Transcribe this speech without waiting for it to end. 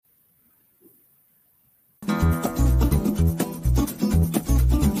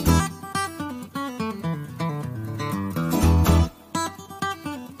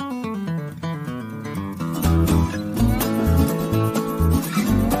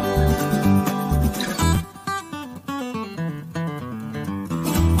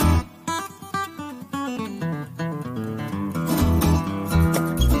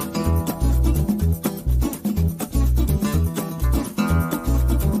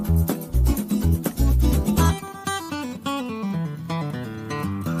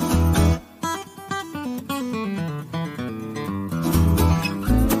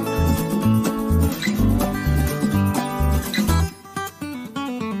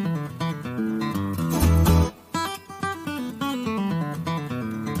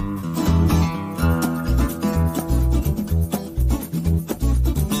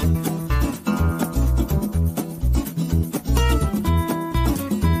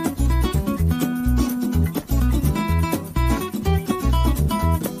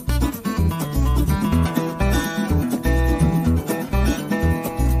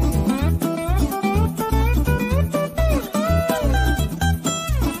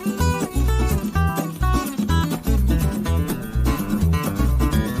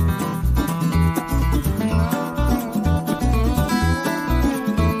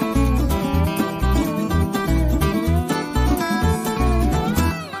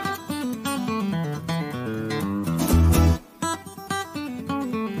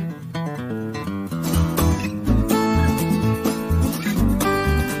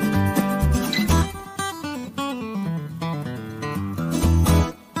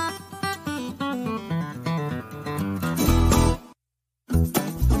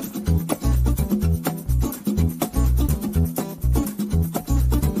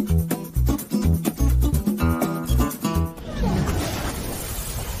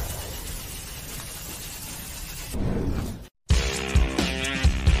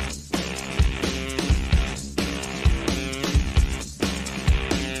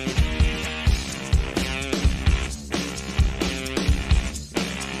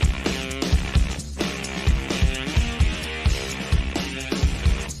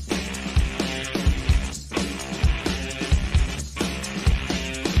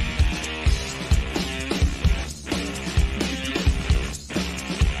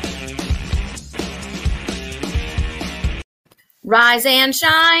Rise and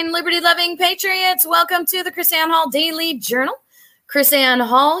shine, liberty-loving patriots. Welcome to the KrisAnne Hall Daily Journal. KrisAnne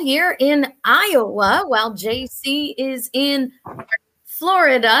Hall here in Iowa, while JC is in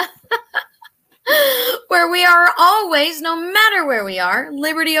Florida, where we are always, no matter where we are,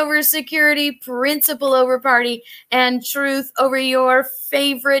 liberty over security, principle over party, and truth over your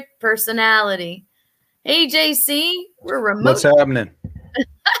favorite personality. Hey, JC, we're remote. What's happening?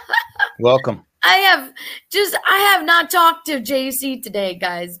 Welcome. I have not talked to JC today,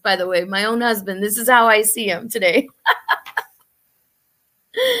 guys, by the way, my own husband. This is how I see him today.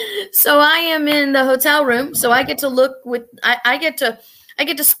 So I am in the hotel room, so I get to look with, I get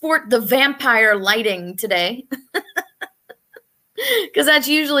to sport the vampire lighting today. Because that's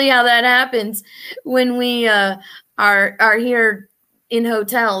usually how that happens when we are here in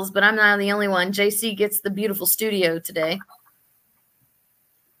hotels, but I'm not the only one. JC gets the beautiful studio today.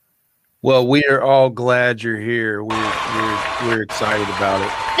 Well, we are all glad you're here. We're excited about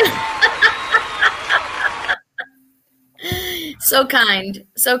it. So kind.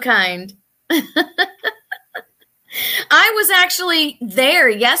 So kind. I was actually there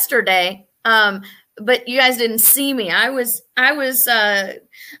yesterday, but you guys didn't see me. I was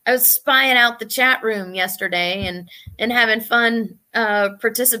spying out the chat room yesterday and having fun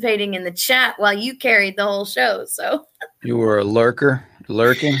participating in the chat while you carried the whole show. So you were a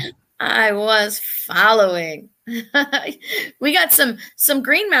lurking. I was following. We got some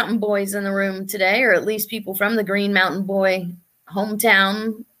Green Mountain boys in the room today, or at least people from the Green Mountain Boy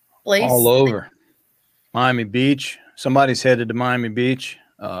hometown place. All over. Miami Beach. Somebody's headed to Miami Beach.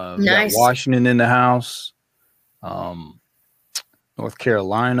 Nice. Got Washington in the house. North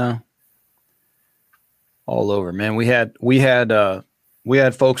Carolina. All over, man. We had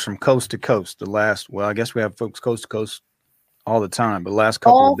folks from coast to coast. I guess we have folks coast to coast all the time, but last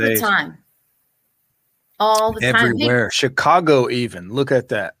couple of days. All the time. Everywhere. Chicago even. Look at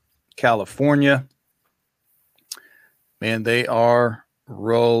that. California. Man, they are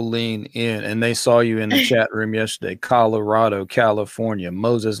rolling in. And they saw you in the chat room yesterday. Colorado, California,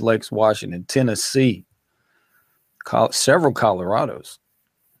 Moses Lakes, Washington, Tennessee. Several Colorados.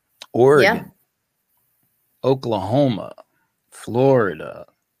 Oregon. Yeah. Oklahoma. Florida.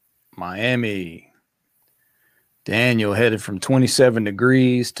 Miami. Daniel headed from 27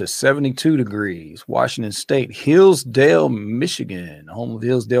 degrees to 72 degrees. Washington State, Hillsdale, Michigan, home of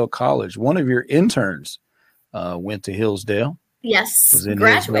Hillsdale College. One of your interns went to Hillsdale. Yes, was in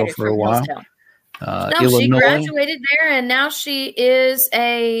graduated Hillsdale for a while. She graduated there, and now she is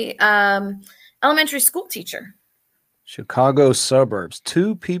a elementary school teacher. Chicago suburbs.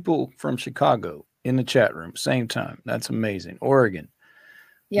 2 people from Chicago in the chat room, same time. That's amazing. Oregon,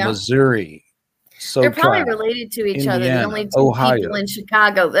 Missouri. So they're probably related to each other. The only 2 Ohio. People in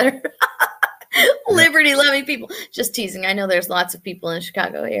Chicago that are liberty-loving people. Just teasing. I know there's lots of people in the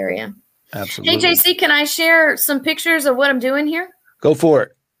Chicago area. Absolutely. Hey, JC, can I share some pictures of what I'm doing here? Go for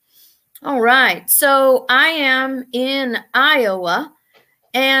it. All right. So I am in Iowa,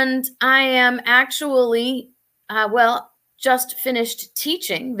 and I am actually, just finished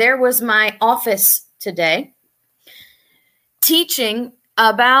teaching. There was my office today, teaching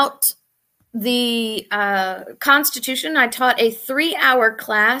about the Constitution. I taught a 3-hour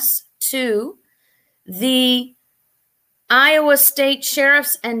class to the Iowa State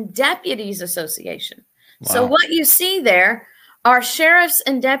Sheriffs and Deputies Association. Wow. So what you see there are sheriffs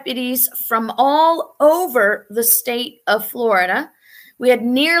and deputies from all over the state of Florida. We had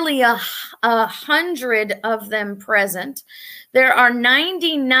nearly 100 of them present. There are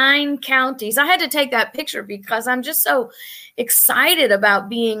 99 counties. I had to take that picture because I'm just so excited about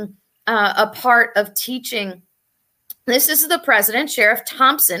being a part of teaching. This is the president, Sheriff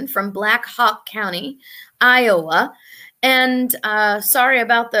Thompson from Black Hawk County, Iowa. And sorry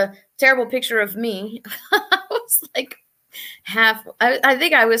about the terrible picture of me. I was like I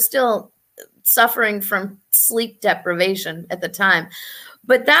think I was still suffering from sleep deprivation at the time.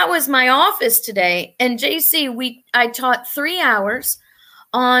 But that was my office today. And JC, I taught 3 hours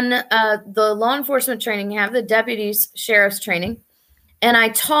on the law enforcement training, the deputies sheriff's training. And I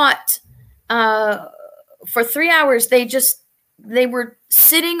taught for 3 hours. They were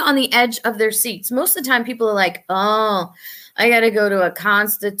sitting on the edge of their seats. Most of the time people are like, oh, I got to go to a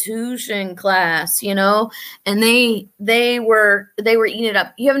Constitution class, and they were eating it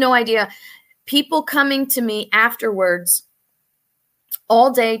up. You have no idea. People coming to me afterwards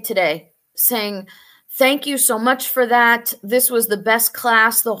all day today saying, thank you so much for that. This was the best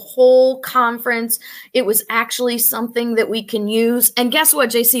class, the whole conference. It was actually something that we can use. And guess what,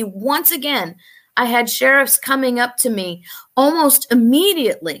 JC? Once again, I had sheriffs coming up to me almost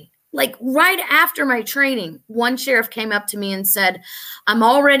immediately Like right after my training, one sheriff came up to me and said, I'm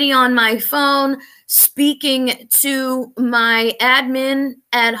already on my phone speaking to my admin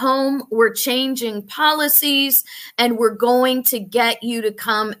at home. We're changing policies and we're going to get you to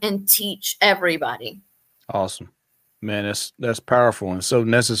come and teach everybody. Awesome. Man, that's powerful and so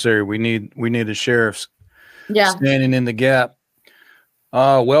necessary. We need the sheriffs standing in the gap.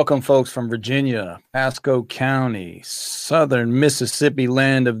 Welcome, folks from Virginia, Pasco County, southern Mississippi,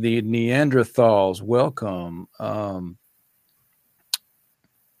 land of the Neanderthals. Welcome. Now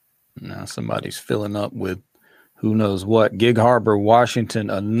somebody's filling up with who knows what. Gig Harbor, Washington,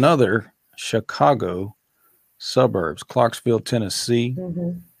 another Chicago suburbs, Clarksville, Tennessee.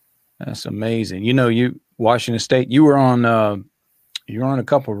 Mm-hmm. That's amazing. You know, Washington State, you were on a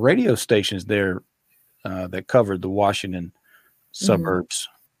couple of radio stations there that covered the Washington suburbs.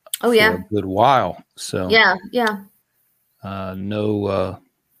 Oh yeah, for a good while. So yeah. No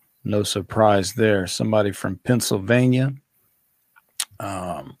surprise there. Somebody from Pennsylvania,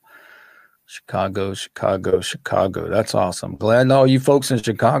 Chicago. That's awesome. Glad all you folks in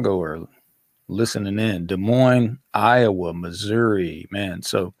Chicago are listening in. Des Moines, Iowa, Missouri, man.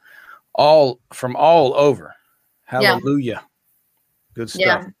 So all over. Hallelujah. Yeah. Good stuff.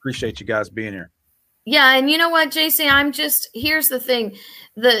 Yeah. Appreciate you guys being here. Yeah, and you know what, JC, here's the thing.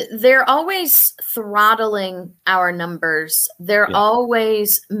 They're always throttling our numbers. They're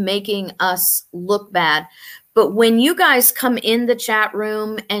always making us look bad. But when you guys come in the chat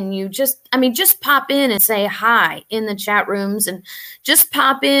room and you just pop in and say hi in the chat rooms and just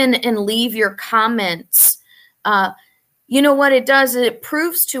pop in and leave your comments, you know what it does? It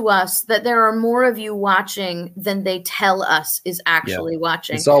proves to us that there are more of you watching than they tell us is actually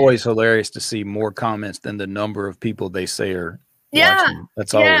watching. It's always hilarious to see more comments than the number of people they say are watching.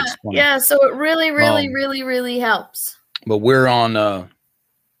 That's always funny. Yeah, so it really helps. But we're on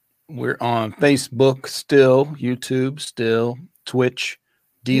Facebook still, YouTube still, Twitch,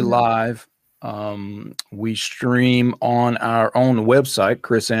 DLive. We stream on our own website,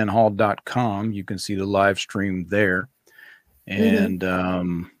 chrisannhall.com. You can see the live stream there. And a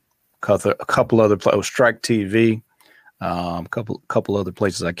couple other places, Strike TV, a couple other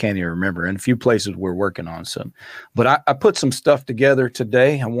places I can't even remember, and a few places we're working on some. But I put some stuff together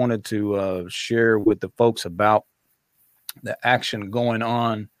today. I wanted to share with the folks about the action going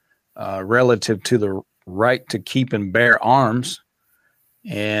on relative to the right to keep and bear arms,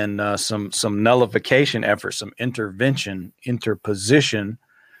 and some nullification efforts, some interposition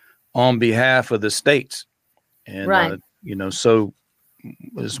on behalf of the states. And so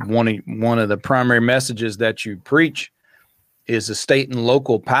is one of the primary messages that you preach is the state and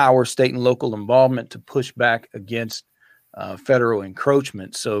local power, state and local involvement to push back against federal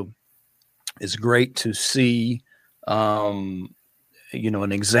encroachment. So it's great to see, an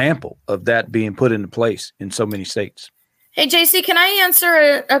example of that being put into place in so many states. Hey, JC, can I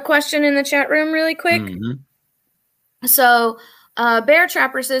answer a question in the chat room really quick? Mm-hmm. So Bear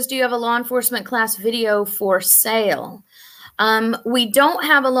Trapper says, do you have a law enforcement class video for sale? We don't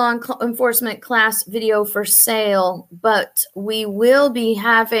have a law enforcement class video for sale, but we will be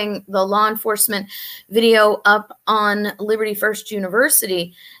having the law enforcement video up on Liberty First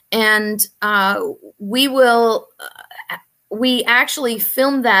University. And we actually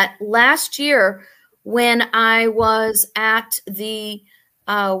filmed that last year when I was at the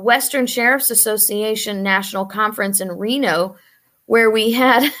Western Sheriff's Association National Conference in Reno, where we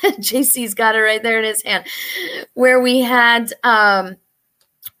had, JC's got it right there in his hand, where we had, oh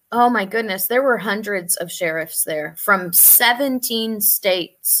my goodness, there were hundreds of sheriffs there from 17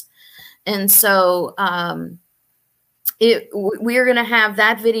 states. And so we're going to have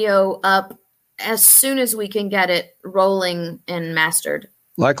that video up as soon as we can get it rolling and mastered.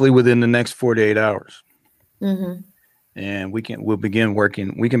 Likely within the next 48 hours. Mm-hmm. And we can begin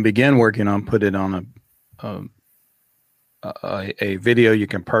working on put it on a video you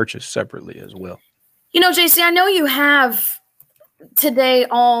can purchase separately as well. JC, I know you have today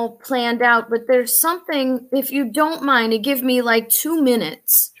all planned out, but there's something, if you don't mind, to give me like 2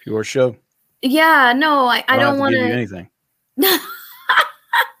 minutes. Your show. Yeah, no, I don't want to give you anything.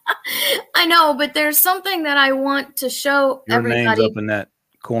 I know, but there's something that I want to show everybody. Your name's up in that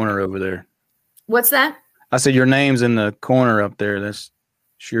corner over there. What's that? I said your name's in the corner up there. That's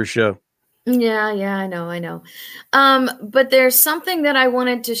your show. Yeah, I know. But there's something that I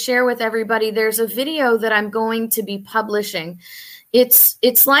wanted to share with everybody. There's a video that I'm going to be publishing.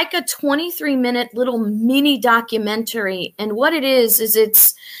 It's like a 23-minute little mini documentary. And what it is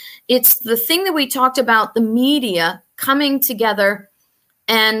it's the thing that we talked about, the media coming together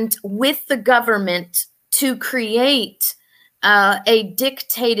and with the government to create a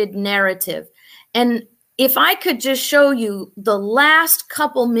dictated narrative. And if I could just show you the last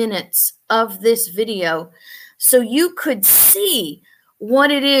couple minutes of this video so you could see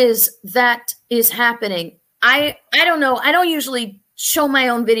what it is that is happening. I don't know. I don't usually show my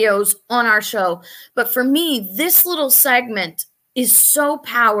own videos on our show, but for me, this little segment is so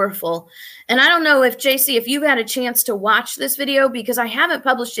powerful. And I don't know if JC, if you've had a chance to watch this video, because I haven't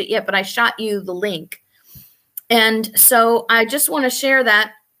published it yet, but I shot you the link. And so I just want to share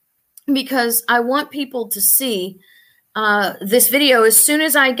that because I want people to see this video. As soon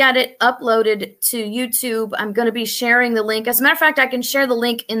as I get it uploaded to YouTube, I'm going to be sharing the link. As a matter of fact, I can share the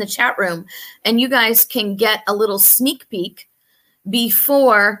link in the chat room and you guys can get a little sneak peek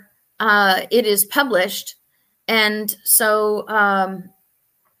before it is published. And so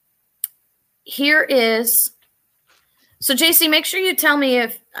here is, so JC, make sure you tell me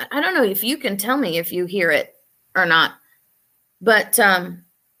if, I don't know if you can tell me if you hear it or not, but I'm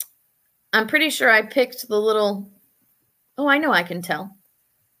pretty sure I picked the little, oh, I know I can tell.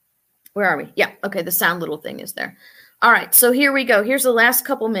 Where are we? Yeah, okay, the sound little thing is there. All right, so here we go. Here's the last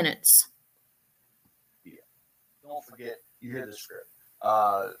couple minutes. Yeah. Don't forget, you hear the script.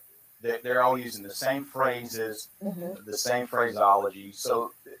 They're all using the same phrases, the same phraseology.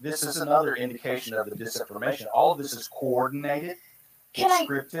 So this is another indication of the disinformation. All of this is coordinated, it's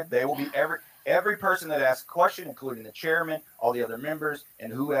scripted. They will be every person that asks a question, including the chairman, all the other members,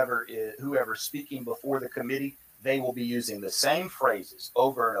 and whoever's speaking before the committee, they will be using the same phrases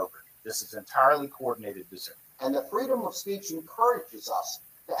over and over. This is entirely coordinated disinformation. And the freedom of speech encourages us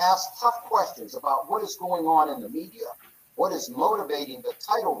to ask tough questions about what is going on in the media, what is motivating the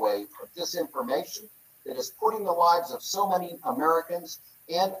tidal wave of disinformation that is putting the lives of so many Americans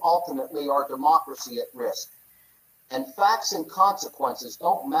and ultimately our democracy at risk. And facts and consequences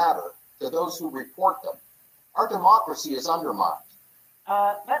don't matter to those who report them. Our democracy is undermined.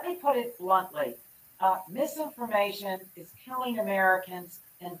 Let me put it bluntly. Misinformation is killing Americans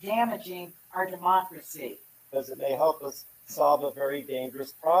and damaging our democracy. Because it may help us solve a very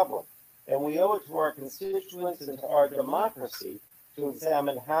dangerous problem. And we owe it to our constituents and to our democracy to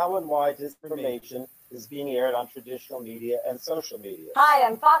examine how and why disinformation is being aired on traditional media and social media. Hi,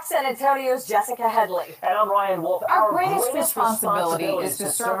 I'm Fox San Antonio's Jessica Headley. And I'm Ryan Wolf. Our greatest responsibility is to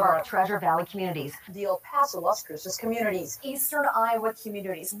serve our Treasure Valley communities, the El Paso, Las Cruces communities, Eastern Iowa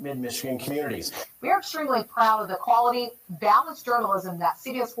communities, Mid-Michigan communities. We are extremely proud of the quality, balanced journalism that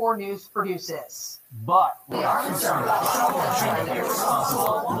CBS 4 News produces. But we are concerned about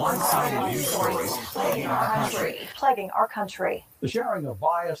irresponsible, one-sided news stories plaguing our country. The sharing of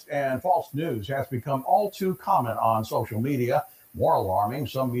biased and false news has become all too common on social media. More alarming,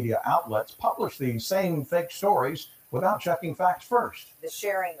 some media outlets publish these same fake stories without checking facts first. The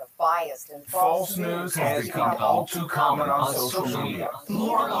sharing of biased and false news has become all too common on social media.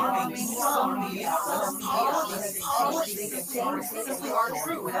 More alarming, some media outlets publish these things are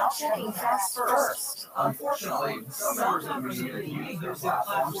true without checking facts first. Unfortunately, some members of the media use their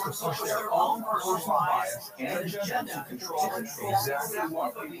platforms to push their own personal bias and agenda to control exactly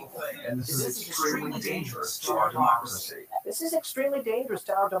what people think. And this is extremely dangerous to our democracy. This is extremely dangerous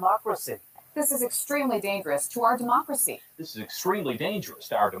to our democracy. This is extremely dangerous to our democracy. This is extremely dangerous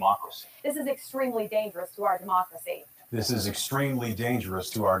to our democracy. This is extremely dangerous to our democracy. This is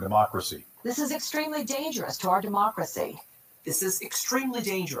extremely dangerous to our democracy. This is extremely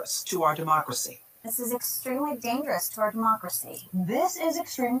dangerous to our democracy. This is extremely dangerous to our democracy. This is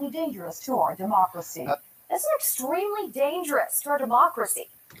extremely dangerous to our democracy. This is extremely dangerous to our democracy. This is extremely dangerous to our democracy.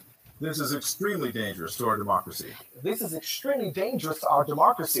 This is extremely dangerous to our democracy. This is extremely dangerous to our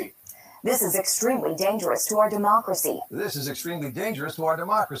democracy. This is extremely dangerous to our democracy. This is extremely dangerous to our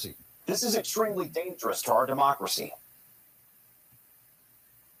democracy. This is extremely dangerous to our democracy.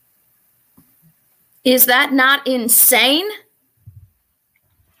 Is that not insane?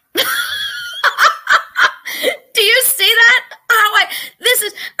 Do you see that?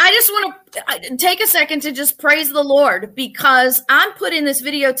 I just want to take a second to just praise the Lord, because I'm putting this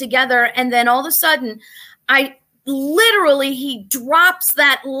video together and then all of a sudden he drops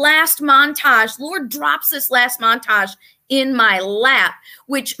that last montage. Lord drops this last montage in my lap,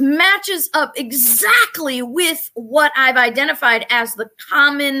 which matches up exactly with what I've identified as the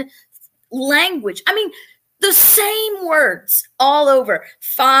common language. I mean, the same words all over.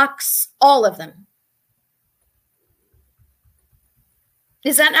 Fox, all of them.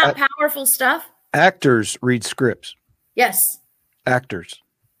 Is that not powerful stuff? Actors read scripts. Yes. Actors,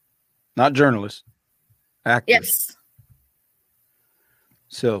 not journalists. Actors. Yes.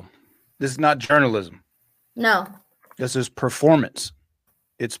 So this is not journalism. No. This is performance.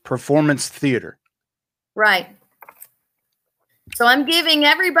 It's performance theater. Right. So I'm giving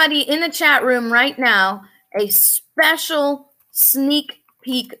everybody in the chat room right now a special sneak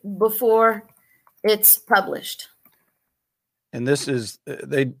peek before it's published. And this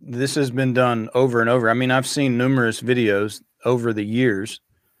has been done over and over. I mean, I've seen numerous videos over the years.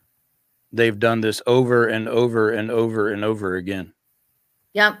 They've done this over and over and over and over again.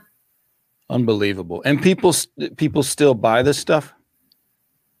 Yep. Unbelievable. And people still buy this stuff.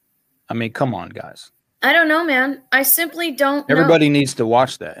 I mean, come on, guys. I don't know, man. I simply don't know. Everybody needs to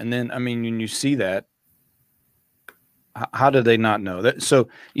watch that. And then, I mean, when you see that, how do they not know that? So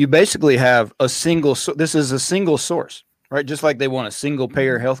you basically have this is a single source, right? Just like they want a single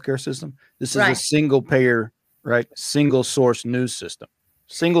payer healthcare system. This is a single payer, right? Single source news system,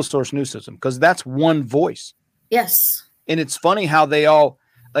 because that's one voice. Yes. And it's funny how they all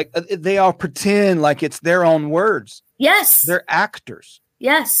pretend like it's their own words. Yes. They're actors.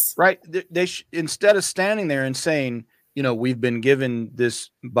 Yes. Right. They instead of standing there and saying, we've been given this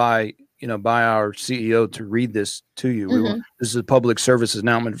by our CEO to read this to you. Mm-hmm. This is a public services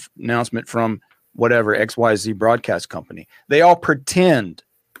announcement from whatever XYZ broadcast company. They all pretend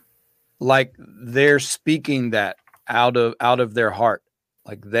like they're speaking that out of their heart,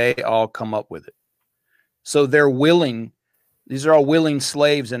 like they all come up with it. So they're willing. These are all willing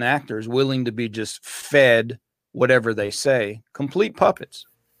slaves and actors, willing to be just fed whatever they say. Complete puppets.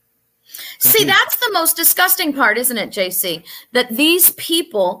 See, that's the most disgusting part, isn't it, JC? That these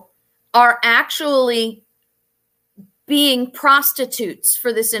people are actually being prostitutes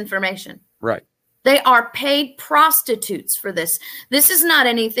for this information. Right. They are paid prostitutes for this. This is not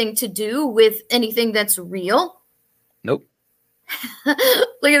anything to do with anything that's real. Nope.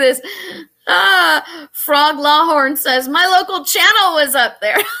 Look at this. Frog Lawhorn says, my local channel was up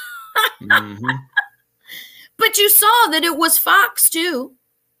there. Mm-hmm. But you saw that it was Fox, too.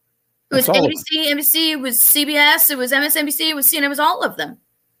 It was ABC, NBC, it was CBS, it was MSNBC, it was CNN, it was all of them.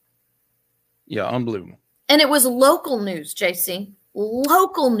 Yeah, unbelievable. And it was local news, JC.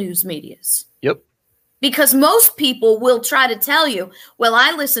 Local news medias. Yep. Because most people will try to tell you, well,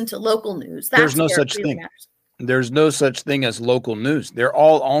 I listen to local news. There's no such thing. Matters. There's no such thing as local news. They're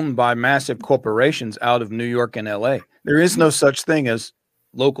all owned by massive corporations out of New York and LA. There is no such thing as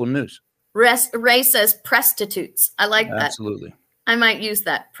local news. Ray says prostitutes. I like that. Absolutely. I might use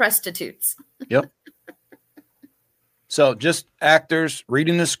that. Prostitutes. Yep. So just actors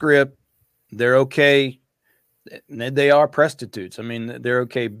reading the script. They're okay. They are prostitutes. I mean, they're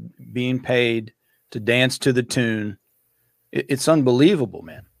okay being paid to dance to the tune. It's unbelievable,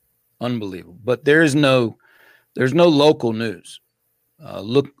 man. Unbelievable. But there's no local news.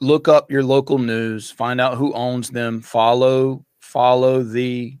 Look up your local news. Find out who owns them. Follow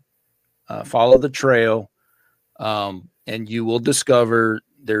the trail, and you will discover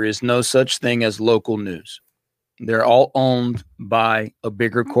there is no such thing as local news. They're all owned by a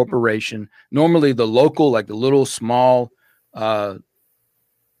bigger corporation. Normally the local, like the little small,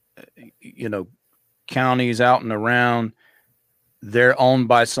 counties out and around, they're owned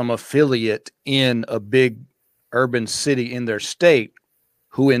by some affiliate in a big urban city in their state,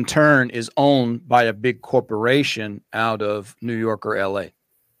 who in turn is owned by a big corporation out of New York or LA.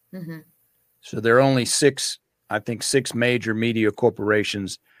 Mm-hmm. So there are only six major media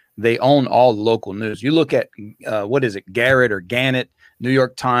corporations. They own all the local news. You look at, Garrett or Gannett, New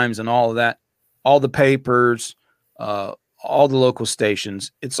York Times and all of that, all the papers, all the local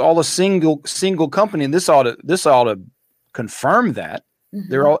stations. It's all a single company. And this ought to confirm that.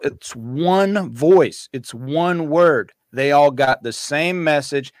 Mm-hmm. It's one voice. It's one word. They all got the same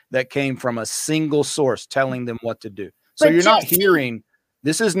message that came from a single source telling them what to do. So you're not hearing,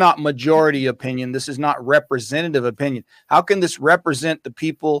 this is not majority opinion. This is not representative opinion. How can this represent the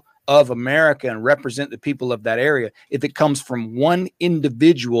people of America and represent the people of that area if it comes from one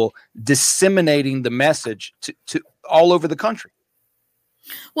individual disseminating the message to all over the country?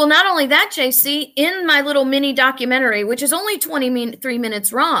 Well, not only that, JC, in my little mini documentary, which is only 23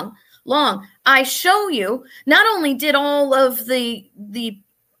 minutes long, I show you not only did all of the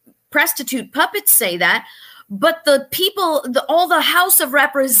prostitute puppets say that, but the people, all the House of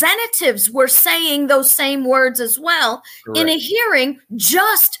Representatives were saying those same words as well. Correct. In a hearing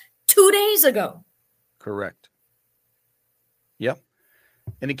just 2 days ago. Correct. Yep.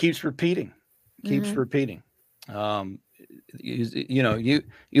 And it keeps repeating. Repeating. You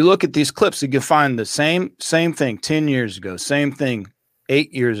look at these clips, you can find the same thing 10 years ago, same thing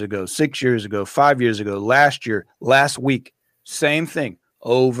 8 years ago, 6 years ago, 5 years ago, last year, last week, same thing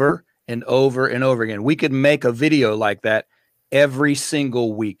over and over and over again. We could make a video like that every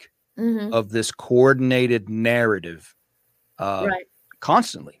single week of this coordinated narrative, right.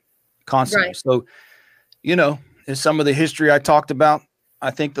 constantly. Right. So, some of the history I talked about,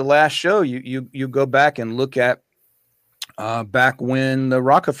 I think the last show, you go back and look at back when the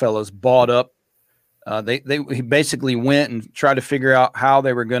Rockefellers bought up. He basically went and tried to figure out how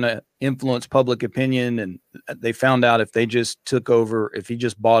they were going to influence public opinion, and they found out if they just took over, if he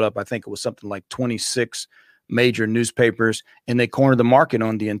just bought up, I think it was something like 26 major newspapers, and they cornered the market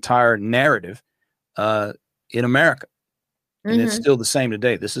on the entire narrative in America. And it's still the same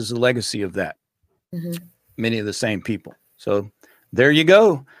today. This is a legacy of that. Many of the same people. So there you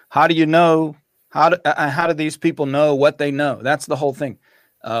go. How do you know? How do these people know what they know? That's the whole thing.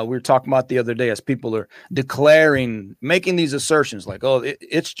 We were talking about the other day as people are declaring, making these assertions like, oh,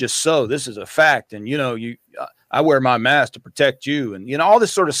 it's just so. This is a fact. And, I wear my mask to protect you. And, all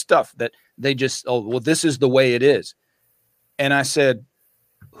this sort of stuff that they just, oh, well, this is the way it is. And I said,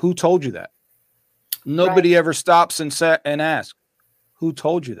 who told you that? Nobody ever stops and asks, who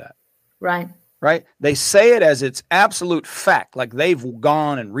told you that? Right. They say it as it's absolute fact. Like they've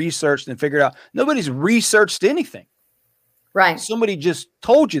gone and researched and figured out. Nobody's researched anything. Right. Somebody just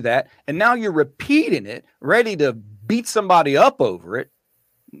told you that, and now you're repeating it, ready to beat somebody up over it.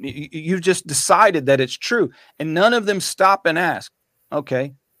 You've just decided that it's true, and none of them stop and ask,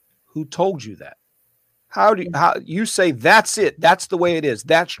 okay, who told you that? How you say that's it? That's the way it is.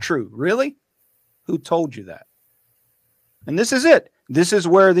 That's true. Really? Who told you that? And this is it. This is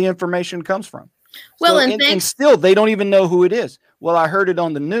where the information comes from. Well, so, and still they don't even know who it is. Well, I heard it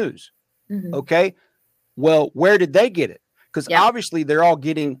on the news. Okay. Well, where did they get it? Because obviously they're all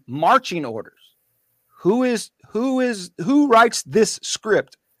getting marching orders. Who writes this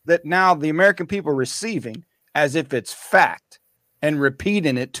script that now the American people are receiving as if it's fact and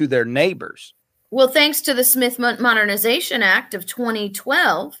repeating it to their neighbors? Well, thanks to the Smith Modernization Act of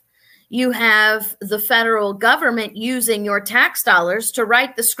 2012, you have the federal government using your tax dollars to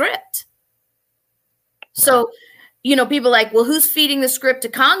write the script. So, people are like, well, who's feeding the script to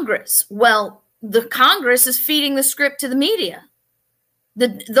Congress? Well, the Congress is feeding the script to the media.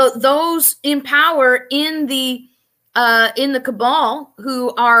 Those in power in the cabal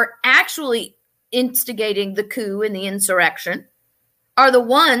who are actually instigating the coup and the insurrection are the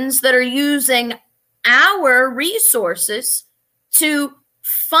ones that are using our resources to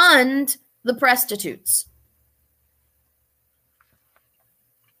fund the prostitutes.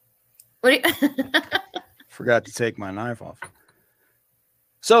 Forgot to take my knife off.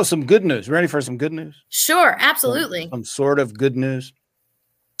 So some good news. Ready for some good news? Sure, absolutely. Some sort of good news.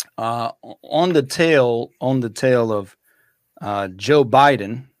 On the tail of Joe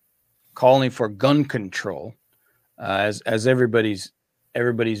Biden calling for gun control, as everybody's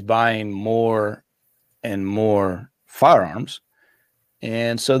buying more and more firearms,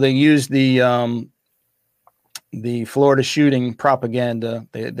 and so they use the Florida shooting propaganda.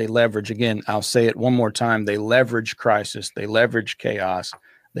 They leverage, again, I'll say it one more time, they leverage crisis, they leverage chaos,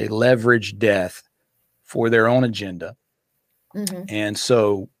 they leverage death for their own agenda. And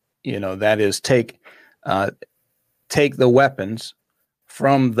so, that is take the weapons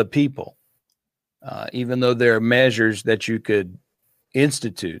from the people, even though there are measures that you could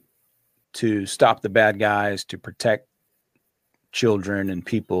institute to stop the bad guys, to protect children and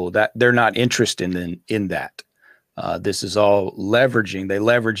people, that they're not interested in that. This is all leveraging. They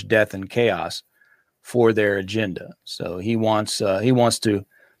leverage death and chaos for their agenda. So he wants to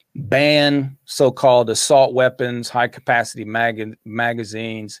ban so-called assault weapons, high-capacity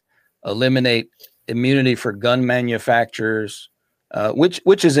magazines, eliminate immunity for gun manufacturers,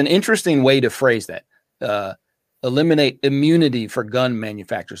 which is an interesting way to phrase that. Eliminate immunity for gun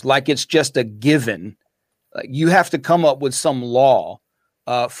manufacturers, like it's just a given. You have to come up with some law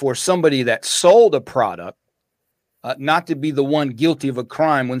for somebody that sold a product not to be the one guilty of a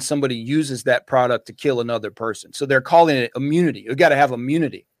crime when somebody uses that product to kill another person. So they're calling it immunity. You got to have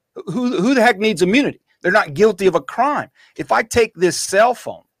immunity. Who the heck needs immunity? They're not guilty of a crime. If I take this cell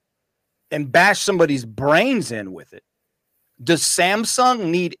phone and bash somebody's brains in with it, does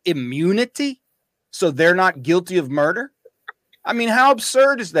Samsung need immunity so they're not guilty of murder? I mean, how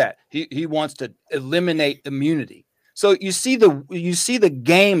absurd is that? He wants to eliminate immunity. So you see the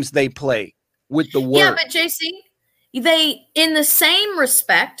games they play with the word. Yeah, but JC, they, in the same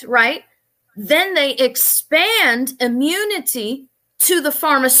respect, right? Then they expand immunity to the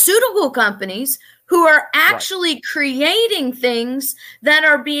pharmaceutical companies who are actually creating things that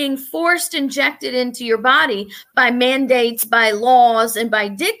are being injected into your body by mandates, by laws, and by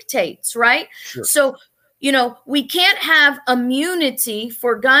dictates, right? Sure. So, we can't have immunity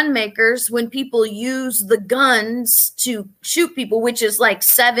for gun makers when people use the guns to shoot people, which is like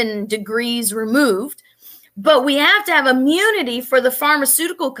 7 degrees removed. But we have to have immunity for the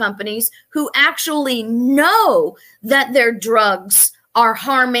pharmaceutical companies who actually know that their drugs are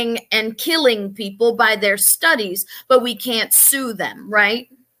harming and killing people by their studies, but we can't sue them, right?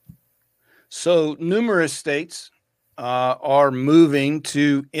 So numerous states are moving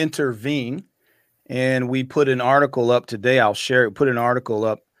to intervene. And we put an article up today. I'll share it. Put an article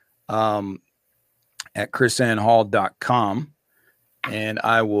up at chrisannhall.com. And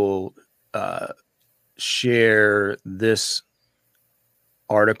I will share this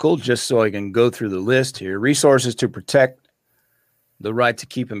article just so I can go through the list here. Resources to protect the right to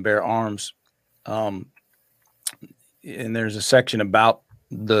keep and bear arms. And there's a section about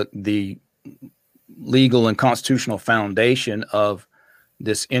the legal and constitutional foundation of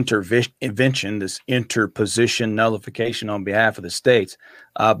this intervention, this interposition nullification on behalf of the states.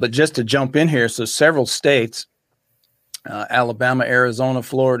 But just to jump in here, so several states, Alabama, Arizona,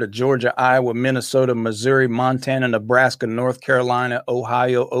 Florida, Georgia, Iowa, Minnesota, Missouri, Montana, Nebraska, North Carolina,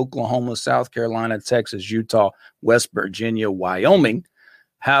 Ohio, Oklahoma, South Carolina, Texas, Utah, West Virginia, Wyoming,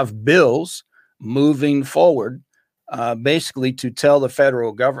 have bills moving forward basically to tell the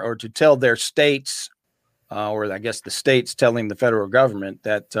federal government, or to tell their states, or I guess the states telling the federal government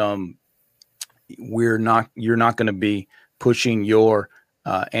that you're not going to be pushing your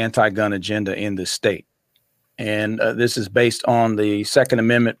anti-gun agenda in the state. And this is based on the Second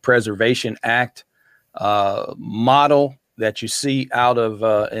Amendment Preservation Act model that you see out of,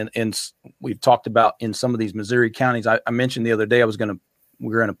 and we've talked about in some of these Missouri counties. I mentioned the other day we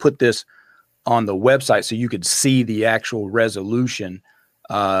were going to put this on the website so you could see the actual resolution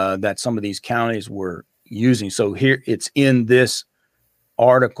that some of these counties were using. So here it's in this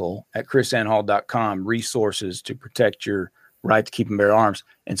article at chrisannhall.com, resources to protect your right to keep and bear arms.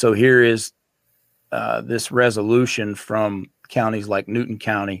 And so here is this resolution from counties like Newton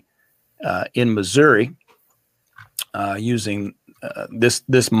County in Missouri using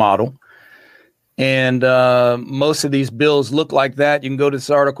this model. And most of these bills look like that. You can go to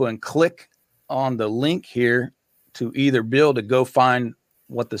this article and click on the link here to either bill to go find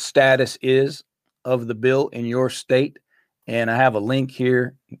what the status is of the bill in your state. And I have a link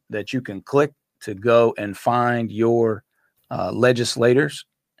here that you can click to go and find your legislators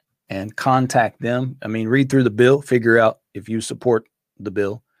and contact them. I mean, read through the bill, figure out if you support the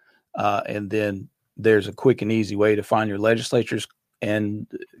bill. And then there's a quick and easy way to find your legislatures and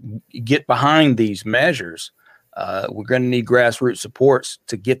get behind these measures. We're going to need grassroots supports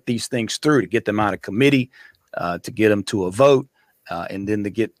to get these things through, to get them out of committee, to get them to a vote, and then to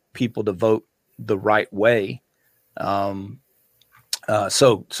get people to vote the right way. So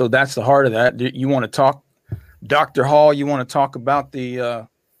that's the heart of that. You want to talk, Dr. Hall, you want to talk about the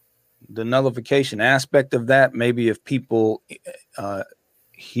nullification aspect of that? Maybe if people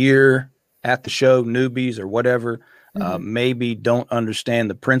here at the show, newbies or whatever, maybe don't understand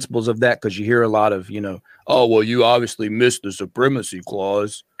the principles of that, because you hear a lot of, oh, well, you obviously missed the supremacy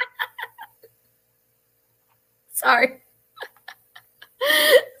clause. Sorry.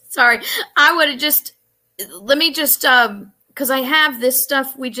 Sorry. I would have just, let me just, because I have this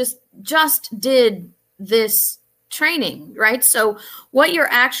stuff, we just did this training, right? So what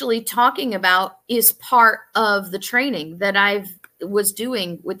you're actually talking about is part of the training that I was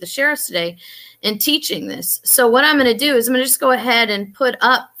doing with the sheriffs today and teaching this. So what I'm going to do is I'm going to just go ahead and put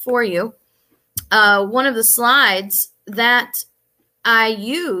up for you one of the slides that I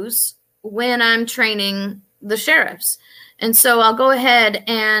use when I'm training the sheriffs. And so I'll go ahead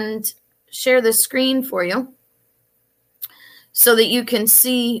and share the screen for you so that you can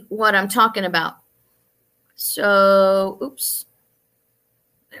see what I'm talking about. So, oops,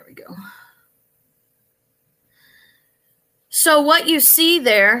 there we go. So what you see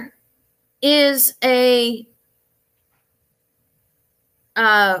there is a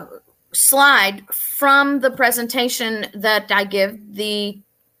slide from the presentation that I give, the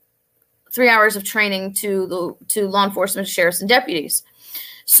 3 hours of training to law enforcement, sheriffs, and deputies.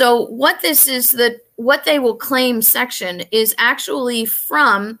 So what this is, what they will claim section is actually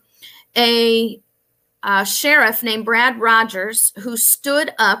from a sheriff named Brad Rogers, who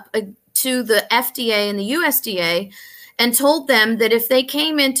stood up to the FDA and the USDA and told them that if they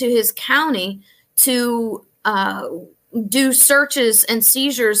came into his county to do searches and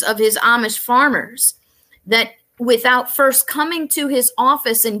seizures of his Amish farmers, that without first coming to his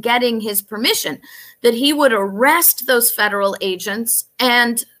office and getting his permission, that he would arrest those federal agents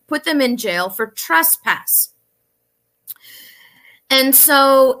and put them in jail for trespass. And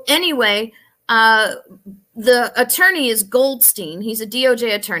so anyway, the attorney is Goldstein. He's a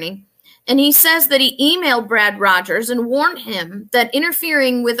DOJ attorney. And he says that he emailed Brad Rogers and warned him that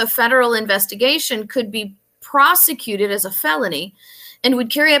interfering with a federal investigation could be prosecuted as a felony and would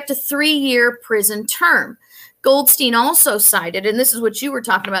carry up to 3-year prison term. Goldstein also cited, and this is what you were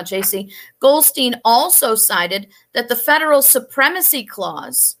talking about, JC, Goldstein also cited that the federal supremacy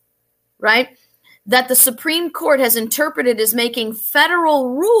clause, right, that the Supreme Court has interpreted as making federal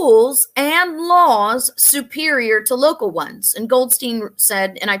rules and laws superior to local ones. And Goldstein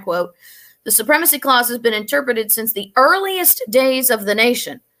said, and I quote, "The supremacy clause has been interpreted since the earliest days of the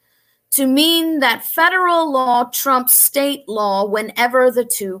nation to mean that federal law trumps state law whenever the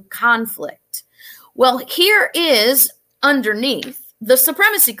two conflict." Well, here is underneath the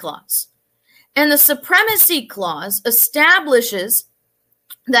supremacy clause. And the supremacy clause establishes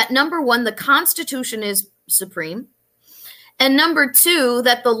that, number one, the Constitution is supreme. And number two,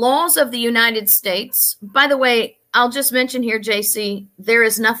 that the laws of the United States, by the way, I'll just mention here, JC, there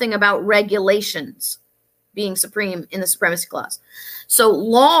is nothing about regulations being supreme in the supremacy clause. So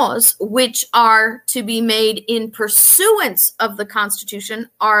laws which are to be made in pursuance of the Constitution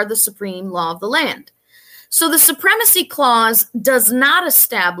are the supreme law of the land. So the supremacy clause does not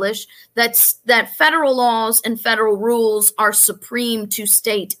establish that federal laws and federal rules are supreme to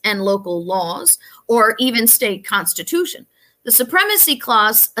state and local laws or even state constitution. The supremacy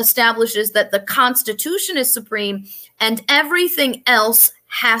clause establishes that the Constitution is supreme and everything else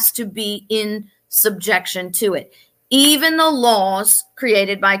has to be in subjection to it, even the laws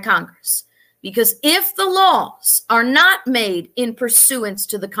created by Congress. Because if the laws are not made in pursuance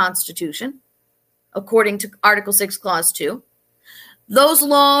to the Constitution, according to Article 6, Clause 2, those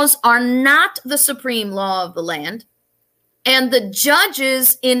laws are not the supreme law of the land, and the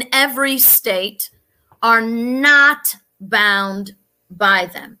judges in every state are not bound by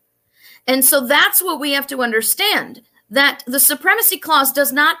them. And so that's what we have to understand, that the supremacy clause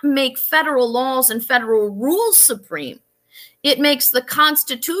does not make federal laws and federal rules supreme. It makes the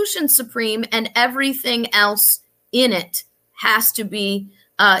Constitution supreme, and everything else in it has to be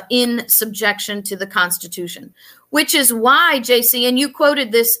in subjection to the Constitution, which is why, JC, and you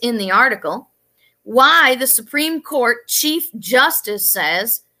quoted this in the article, why the Supreme Court Chief Justice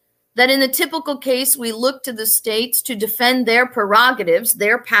says that in the typical case, we look to the states to defend their prerogatives,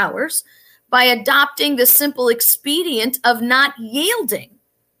 their powers, by adopting the simple expedient of not yielding.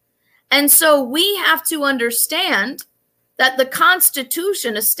 And so we have to understand that the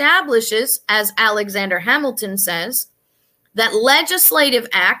Constitution establishes, as Alexander Hamilton says, that legislative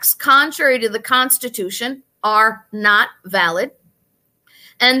acts contrary to the Constitution are not valid,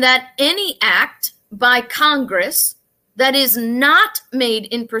 and that any act by Congress that is not made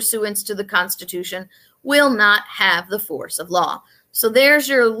in pursuance to the Constitution will not have the force of law. So there's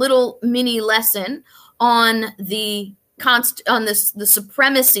your little mini lesson on the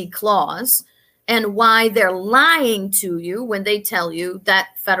supremacy clause and why they're lying to you when they tell you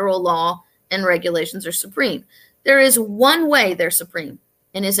that federal law and regulations are supreme. There is one way they're supreme,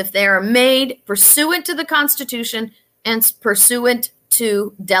 and is if they are made pursuant to the Constitution and pursuant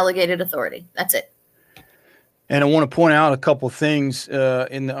to delegated authority. That's it. And I want to point out a couple things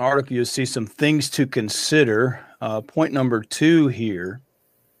in the article. You'll see some things to consider. Point number 2 here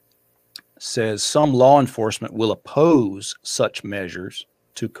says some law enforcement will oppose such measures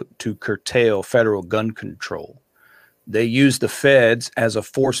to curtail federal gun control. They use the feds as a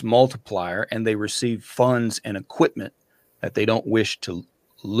force multiplier, and they receive funds and equipment that they don't wish to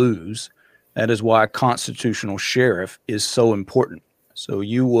lose. That is why a constitutional sheriff is so important. So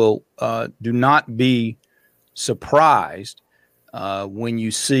you will do not be surprised when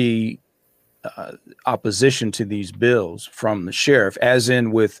you see opposition to these bills from the sheriff, as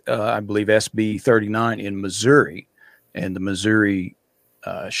in with, I believe, SB 39 in Missouri and the Missouri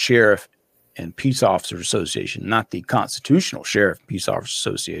Sheriff and Peace Officers Association, not the Constitutional Sheriff and Peace Officers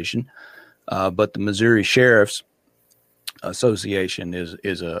Association, but the Missouri Sheriffs Association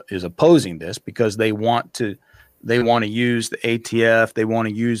is opposing this because they want to use the ATF, they want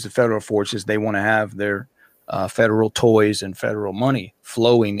to use the federal forces, they want to have their federal toys and federal money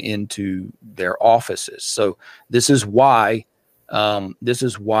flowing into their offices. So this is why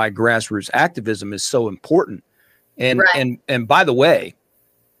grassroots activism is so important. And right. and by the way,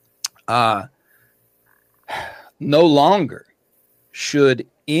 no longer should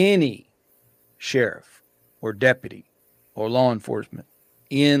any sheriff or deputy or law enforcement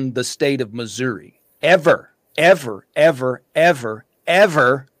in the state of Missouri ever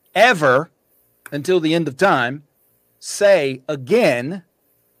until the end of time say again,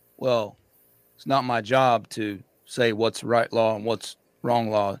 well, it's not my job to say what's right law and what's wrong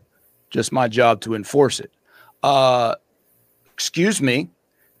law, just my job to enforce it. Excuse me,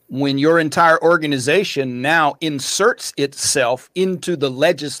 when your entire organization now inserts itself into the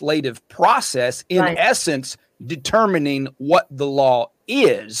legislative process, in essence, determining what the law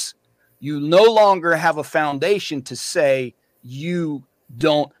is, you no longer have a foundation to say you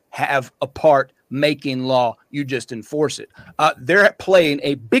don't have a part making law. You just enforce it. They're playing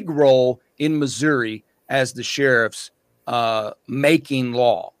a big role in Missouri as the sheriffs making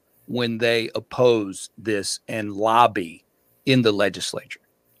law when they oppose this and lobby in the legislature.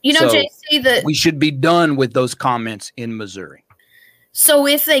 You know, So JC, that we should be done with those comments in Missouri. so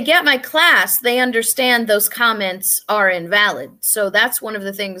if they get my class, they understand those comments are invalid. So that's one of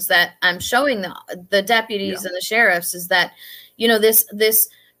the things that I'm showing the deputies and the sheriffs is that, you know, this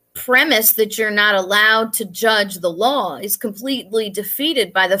premise that you're not allowed to judge the law is completely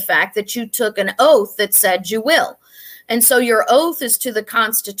defeated by the fact that you took an oath that said you will. And so your oath is to the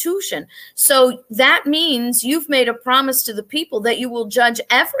Constitution. So that means you've made a promise to the people that you will judge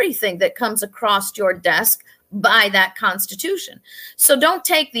everything that comes across your desk by that Constitution. So don't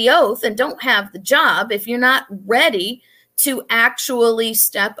take the oath and don't have the job if you're not ready to actually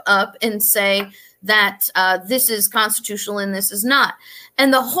step up and say that this is constitutional and this is not.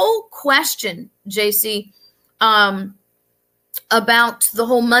 And the whole question, JC, about the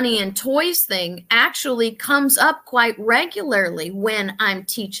whole money and toys thing actually comes up quite regularly when I'm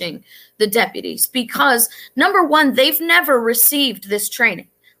teaching the deputies because, number one, they've never received this training,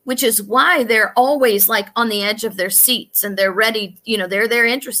 which is why they're always like on the edge of their seats and they're ready, you know, they're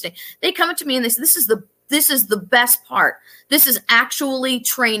interesting. They come up to me and they say, this is the best part. This is actually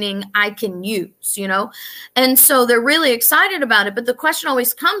training I can use, you know? And so they're really excited about it. But the question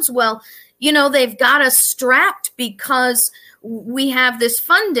always comes, well, you know, they've got us strapped because we have this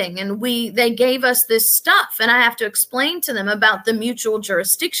funding and they gave us this stuff. And I have to explain to them about the mutual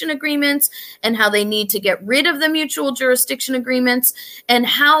jurisdiction agreements and how they need to get rid of the mutual jurisdiction agreements and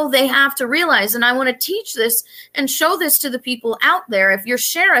how they have to realize. And I want to teach this and show this to the people out there. If your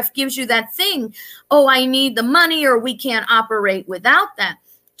sheriff gives you that thing, oh, I need the money or we can't operate without that.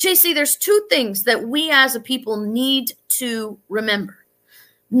 JC, there's two things that we as a people need to remember.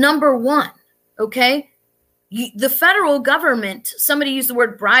 Number one, okay? The federal government, somebody used the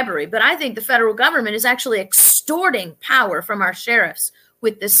word bribery, but I think the federal government is actually extorting power from our sheriffs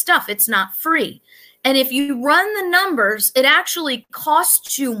with this stuff. It's not free. And if you run the numbers, it actually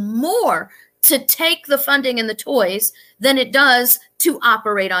costs you more to take the funding and the toys than it does to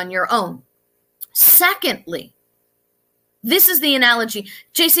operate on your own. Secondly, this is the analogy.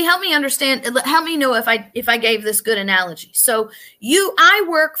 JC, help me understand, help me know if I gave this good analogy. So I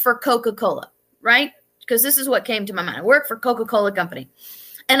work for Coca-Cola, right? Because this is what came to my mind. I work for Coca-Cola Company.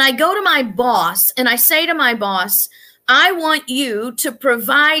 And I go to my boss and I say to my boss, I want you to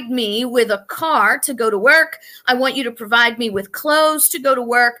provide me with a car to go to work. I want you to provide me with clothes to go to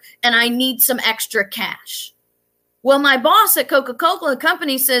work. And I need some extra cash. Well, my boss at Coca-Cola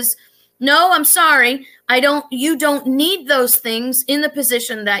Company says, no, I'm sorry. You don't need those things in the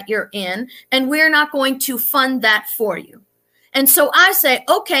position that you're in. And we're not going to fund that for you. And so I say,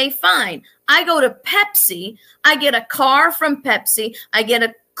 okay, fine. I go to Pepsi, I get a car from Pepsi, I get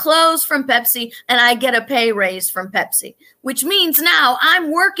a clothes from Pepsi, and I get a pay raise from Pepsi, which means now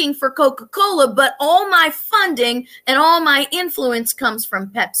I'm working for Coca-Cola, but all my funding and all my influence comes from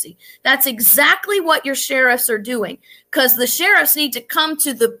Pepsi. That's exactly what your sheriffs are doing, because the sheriffs need to come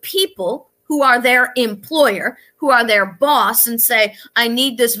to the people who are their employer, who are their boss, and say, I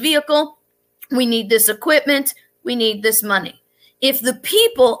need this vehicle, we need this equipment, we need this money. If the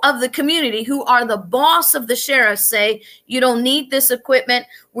people of the community who are the boss of the sheriff say, you don't need this equipment,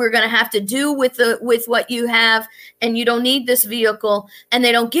 we're going to have to do with what you have, and you don't need this vehicle, and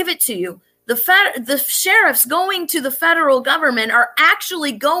they don't give it to you, the sheriffs going to the federal government are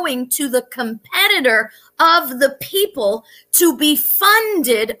actually going to the competitor of the people to be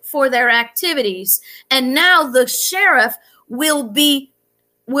funded for their activities. And now the sheriff will be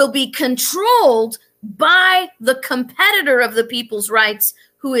controlled by the competitor of the people's rights,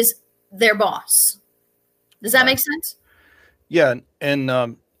 who is their boss. Does that make sense? Yeah, and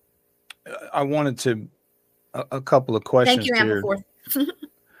I wanted to a couple of questions. Thank you, Amberforth.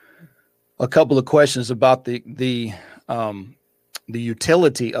 A couple of questions about the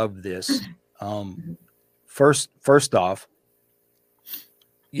utility of this. First off,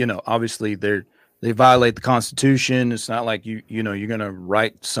 you know, obviously they violate the Constitution. It's not like you're going to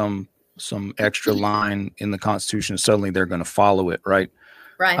write some extra line in the Constitution, suddenly they're going to follow it, right?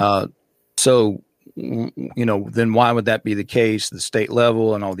 Right. So, you know, then why would that be the case? The state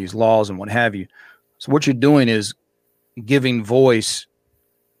level and all these laws and what have you. So what you're doing is giving voice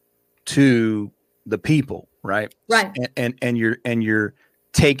to the people, right? Right. And you're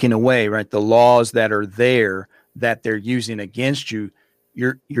taken away, right? The laws that are there that they're using against you,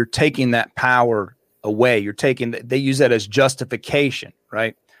 you're taking that power away. They use that as justification,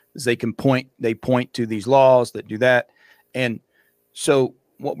 right? As they point to these laws that do that. And so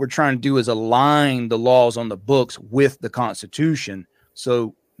what we're trying to do is align the laws on the books with the Constitution,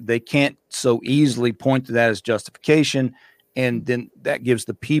 so they can't so easily point to that as justification. And then that gives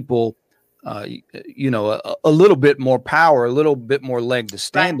the people, a little bit more power, a little bit more leg to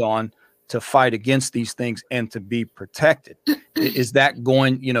stand on to fight against these things and to be protected. Is that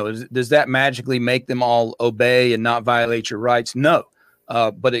going, does that magically make them all obey and not violate your rights? No.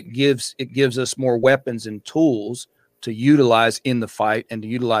 But it gives us more weapons and tools to utilize in the fight and to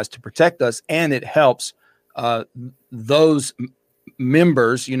utilize to protect us. And it helps those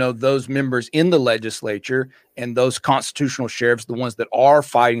members, those members in the legislature and those constitutional sheriffs, the ones that are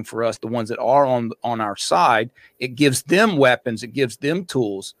fighting for us, the ones that are on our side. It gives them weapons. It gives them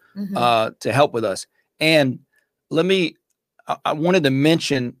tools to help with us. And I wanted to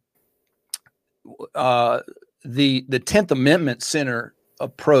mention the 10th Amendment Center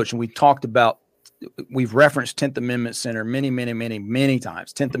approach. And we've referenced 10th Amendment Center many, many, many, many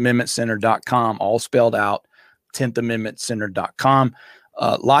times. 10thamendmentcenter.com, all spelled out, 10thamendmentcenter.com.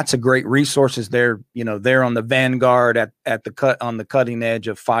 Lots of great resources there. They're on the vanguard on the cutting edge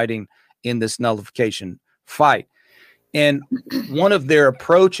of fighting in this nullification fight. And one of their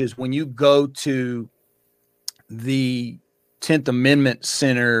approaches, when you go to the 10th Amendment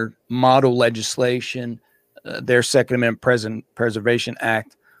Center model legislation, their Second Amendment Preservation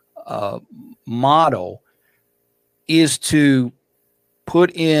Act model, is to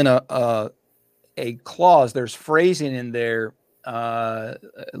put in a clause. There's phrasing in there.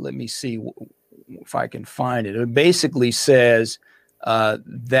 Let me see if I can find it. It basically says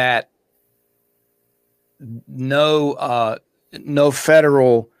that no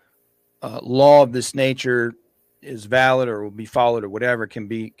federal law of this nature is valid or will be followed or whatever can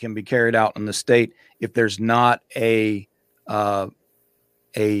be carried out in the state if there's not a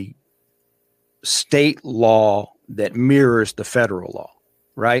state law that mirrors the federal law,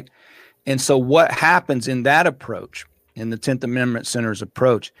 right? And so what happens in that approach, in the 10th Amendment Center's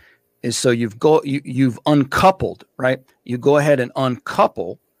approach, is so you've uncoupled, right? You go ahead and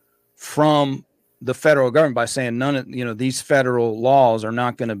uncouple from the federal government by saying none of these federal laws are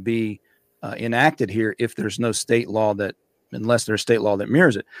not going to be enacted here if there's no state law unless there's state law that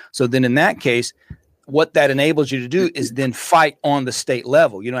mirrors it. So then in that case, what that enables you to do is then fight on the state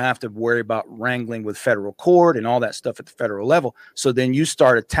level. You don't have to worry about wrangling with federal court and all that stuff at the federal level. So then you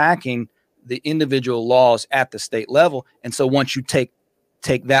start attacking the individual laws at the state level. And so once you take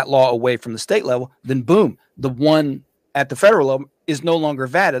that law away from the state level, then boom, the one at the federal level is no longer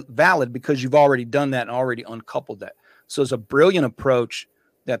valid because you've already done that and already uncoupled that. So it's a brilliant approach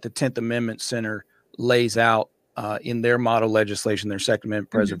that the 10th Amendment Center lays out in their model legislation, their Second Amendment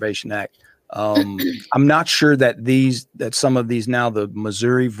Preservation Act. I'm not sure that some of these now, the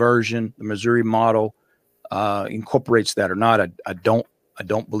Missouri version, the Missouri model incorporates that or not. I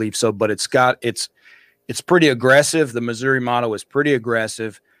don't believe so, but it's pretty aggressive. The Missouri model is pretty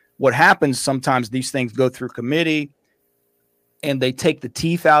aggressive. What happens sometimes, these things go through committee and they take the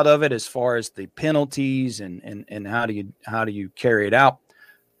teeth out of it as far as the penalties and how do you carry it out.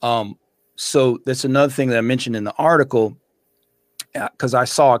 So that's another thing that I mentioned in the article, because I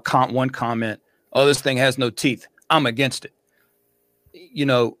saw one comment, "Oh, this thing has no teeth. I'm against it."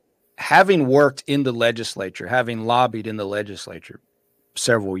 Having worked in the legislature, having lobbied in the legislature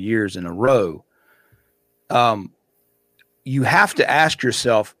several years in a row, you have to ask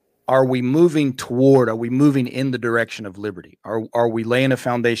yourself, are we moving in the direction of liberty? Are we laying a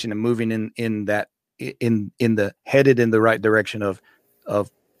foundation and moving headed in the right direction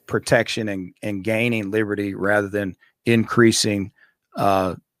of protection and gaining liberty rather than increasing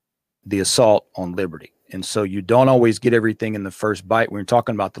the assault on liberty? And so you don't always get everything in the first bite when you're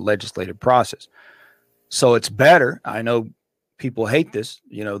talking about the legislative process. So it's better. I know people hate this,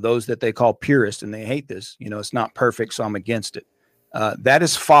 those that they call purists, and they hate this. It's not perfect, so I'm against it. That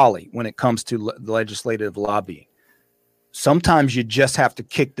is folly when it comes to legislative lobbying. Sometimes you just have to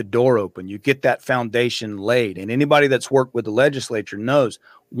kick the door open. You get that foundation laid. And anybody that's worked with the legislature knows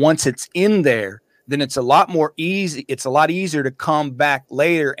once it's in there, then it's a lot easier to come back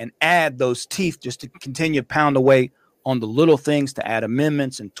later and add those teeth, just to continue to pound away on the little things, to add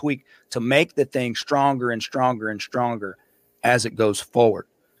amendments and tweak to make the thing stronger and stronger and stronger as it goes forward.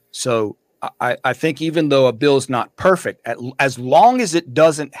 So I think even though a bill is not perfect, as long as it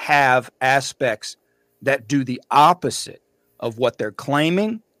doesn't have aspects that do the opposite of what they're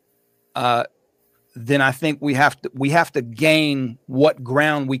claiming, then I think we have to gain what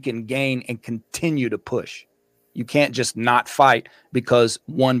ground we can gain and continue to push. You can't just not fight because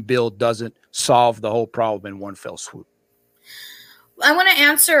one bill doesn't solve the whole problem in one fell swoop. I want to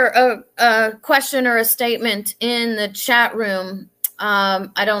answer a question or a statement in the chat room.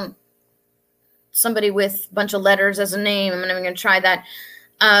 Somebody with a bunch of letters as a name, I'm not even going to try that,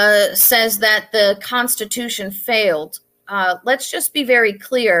 says that the Constitution failed. Let's just be very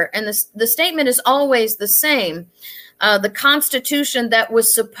clear. And the statement is always the same. The Constitution that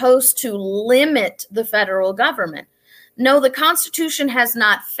was supposed to limit the federal government. No, the Constitution has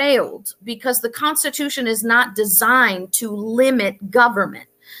not failed because the Constitution is not designed to limit government.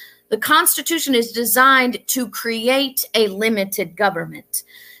 The Constitution is designed to create a limited government.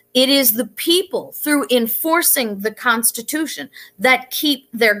 It is the people, through enforcing the Constitution, that keep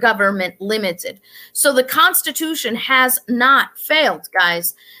their government limited. So the Constitution has not failed,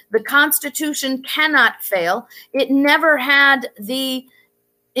 guys. The Constitution cannot fail. It never had the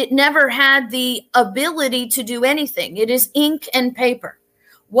ability to do anything. It is ink and paper.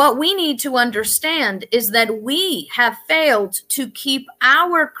 What we need to understand is that we have failed to keep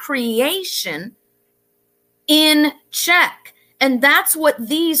our creation in check. And that's what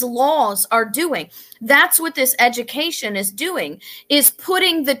these laws are doing. That's what this education is doing, is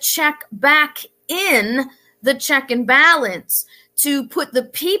putting the check back in the check and balance, to put the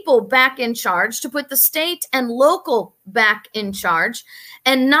people back in charge, to put the state and local back in charge,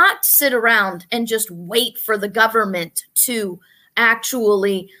 and not sit around and just wait for the government to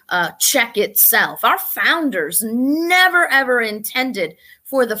actually check itself. Our founders never, ever intended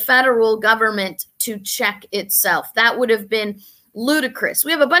for the federal government to check itself. That would have been ludicrous.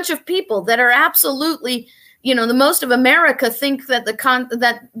 We have a bunch of people that are absolutely, the most of America think that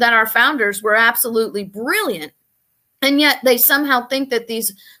that our founders were absolutely brilliant. And yet they somehow think that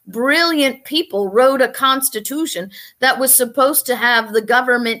these brilliant people wrote a constitution that was supposed to have the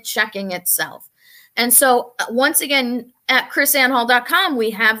government checking itself. And so once again, at chrisannehall.com, we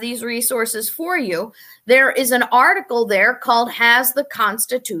have these resources for you. There is an article there called Has the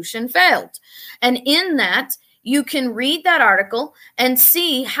Constitution Failed? And in that, you can read that article and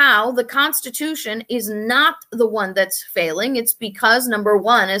see how the Constitution is not the one that's failing. It's because, number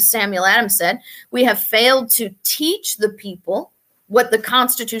one, as Samuel Adams said, we have failed to teach the people what the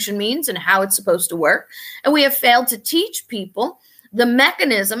Constitution means and how it's supposed to work. And we have failed to teach people the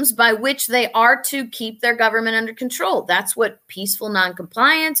mechanisms by which they are to keep their government under control. That's what peaceful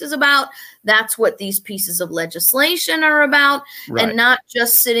noncompliance is about. That's what these pieces of legislation are about, right. And not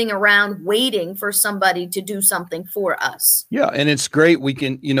just sitting around waiting for somebody to do something for us. Yeah, and it's great. We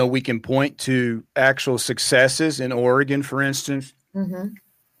can point to actual successes in Oregon, for instance.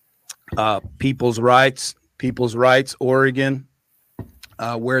 Mm-hmm. People's rights, Oregon,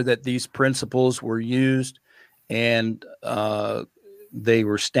 where that these principles were used, and they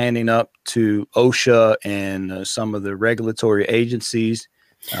were standing up to OSHA and some of the regulatory agencies.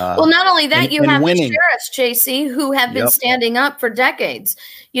 Well, not only that, you have the sheriffs, JC, who have been standing up for decades.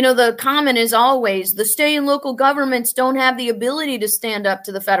 The comment is always the state and local governments don't have the ability to stand up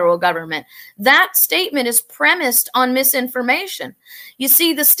to the federal government. That statement is premised on misinformation. You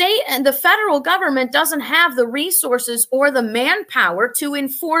see, the state and the federal government doesn't have the resources or the manpower to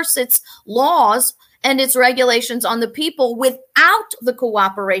enforce its laws and its regulations on the people without the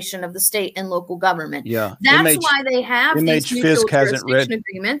cooperation of the state and local government. Yeah, that's why they have these mutual jurisdiction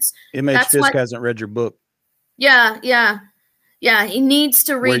agreements. Fisk hasn't read your book. Yeah. He needs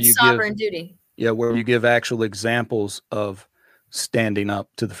to read Sovereign Duty. Yeah, where you give actual examples of standing up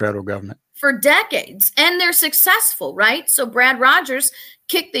to the federal government for decades, and they're successful, right? So Brad Rogers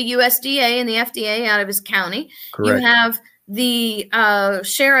kicked the USDA and the FDA out of his county. Correct. You have the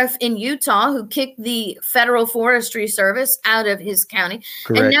sheriff in Utah who kicked the Federal Forestry Service out of his county.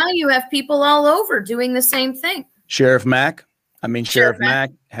 Correct. And now you have people all over doing the same thing. Sheriff Mack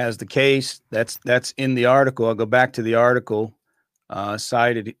has the case. That's in the article. I'll go back to the article.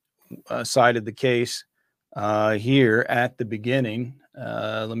 Cited the case here at the beginning.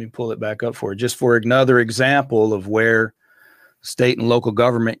 Let me pull it back up for you, just for another example of where state and local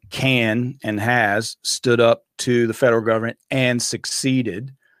government can and has stood up to the federal government and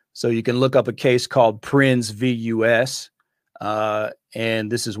succeeded. So you can look up a case called Prinz v. U.S.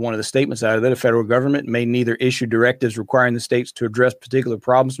 And this is one of the statements out of it. The federal government may neither issue directives requiring the states to address particular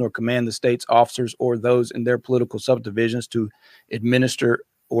problems nor command the state's officers or those in their political subdivisions to administer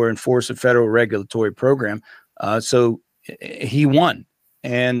or enforce a federal regulatory program. So he won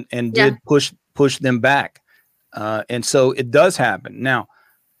and did push them back. And so it does happen. Now,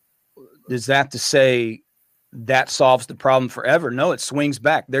 is that to say that solves the problem forever. No, it swings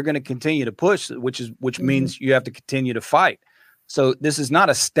back. They're going to continue to push, which means you have to continue to fight. So this is not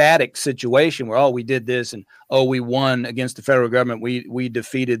a static situation where, oh, we did this and, oh, we won against the federal government. We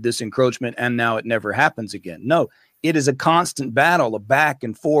defeated this encroachment and now it never happens again. No, it is a constant battle, a back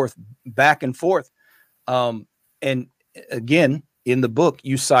and forth. And again, in the book,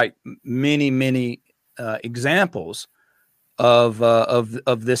 you cite many examples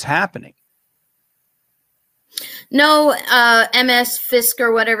of this happening. No, MS Fisk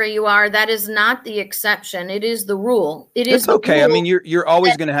or whatever you are, that is not the exception. It is the rule. It's okay. I mean, you're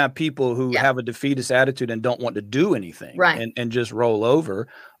always going to have people who have a defeatist attitude and don't want to do anything, right, and just roll over,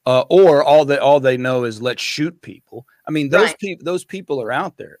 or all they know is let's shoot people. I mean, those people are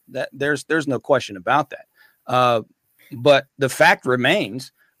out there. That there's no question about that. But the fact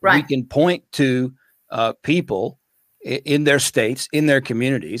remains, we can point to people in their states, in their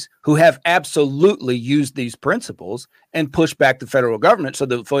communities, who have absolutely used these principles and pushed back the federal government, so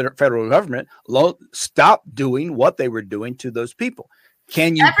the federal government stop doing what they were doing to those people.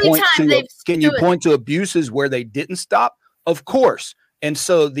 Can you point to abuses where they didn't stop? Of course. And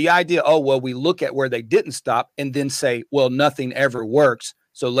so the idea, oh, well, we look at where they didn't stop and then say, well, nothing ever works,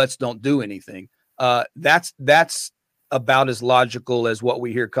 so let's don't do anything. That's about as logical as what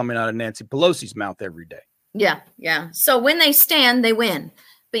we hear coming out of Nancy Pelosi's mouth every day. Yeah. So when they stand, they win,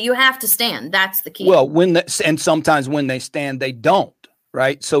 but you have to stand. That's the key. Well, and sometimes when they stand, they don't,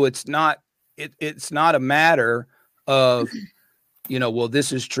 right? So it's not a matter of, well,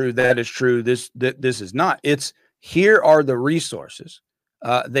 this is true, that is true, this is not. It's, here are the resources.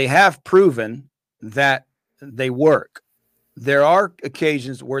 They have proven that they work. There are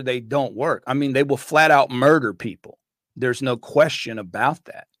occasions where they don't work. I mean, they will flat out murder people. There's no question about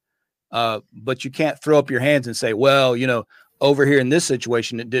that. But you can't throw up your hands and say, well, over here in this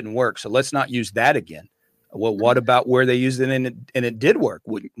situation, it didn't work, so let's not use that again. Well, what about where they used it and it did work?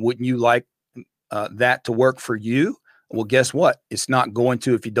 Wouldn't you like that to work for you? Well, guess what? It's not going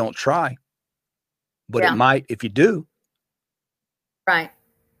to if you don't try, but it might if you do. Right.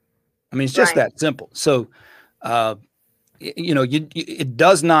 I mean, it's just that simple. So, it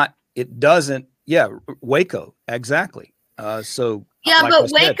doesn't. Yeah, Waco, exactly. Yeah, like but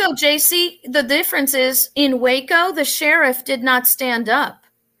Waco, JC, the difference is in Waco, the sheriff did not stand up.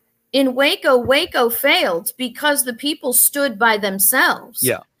 In Waco failed because the people stood by themselves.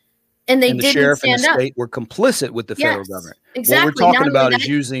 Yeah. And they the didn't sheriff stand and the up. state were complicit with the federal government. Exactly. What we're talking about is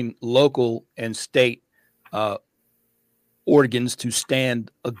using local and state organs to stand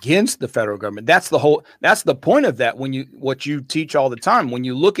against the federal government. That's the point of that. What you teach all the time, when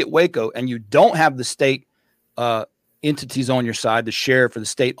you look at Waco and you don't have the state entities on your side, the sheriff or the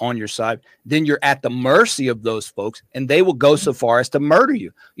state on your side, then you're at the mercy of those folks, and they will go so far as to murder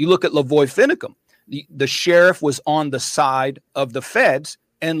you. You look at Lavoy Finicum. The sheriff was on the side of the feds,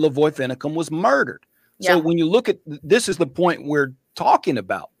 and Lavoy Finicum was murdered. Yeah. So when you look at this, is the point we're talking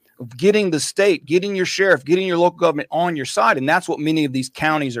about, of getting the state, getting your sheriff, getting your local government on your side. And that's what many of these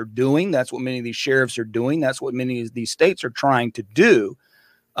counties are doing. That's what many of these sheriffs are doing. That's what many of these states are trying to do.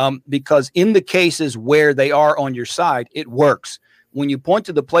 Because in the cases where they are on your side, it works. When you point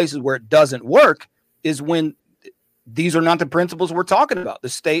to the places where it doesn't work is when these are not the principles we're talking about. The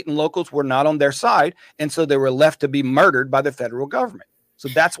state and locals were not on their side, and so they were left to be murdered by the federal government. So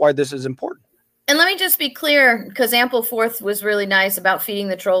that's why this is important. And let me just be clear, because Ampleforth was really nice about feeding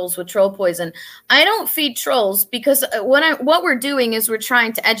the trolls with troll poison. I don't feed trolls because what we're doing is we're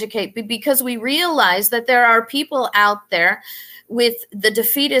trying to educate, because we realize that there are people out there with the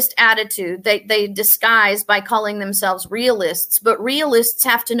defeatist attitude. They disguise by calling themselves realists, but realists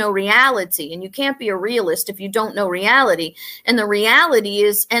have to know reality, and you can't be a realist if you don't know reality. And the reality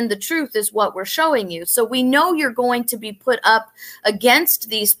is, and the truth is what we're showing you. So we know you're going to be put up against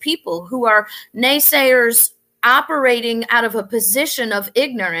these people who are naysayers operating out of a position of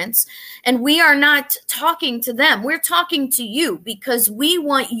ignorance, and we are not talking to them. We're talking to you because we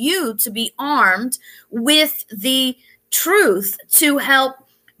want you to be armed with the truth to help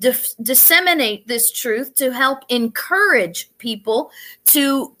disseminate this truth, to help encourage people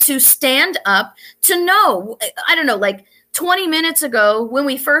to stand up, to know. I don't know, like 20 minutes ago when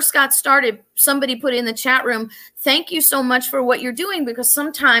we first got started, somebody put in the chat room, thank you so much for what you're doing, because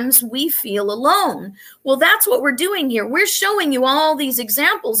sometimes we feel alone. Well, that's what we're doing here. We're showing you all these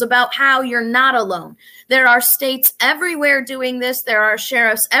examples about how you're not alone. There are states everywhere doing this. There are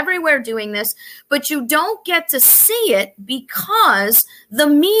sheriffs everywhere doing this, but you don't get to see it because the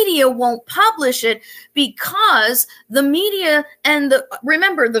media won't publish it, because the media and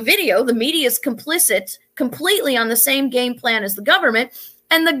remember the video, the media is complicit completely on the same game plan as the government.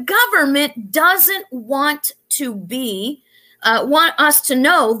 And the government doesn't want to be, want us to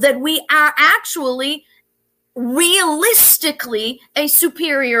know that we are actually realistically a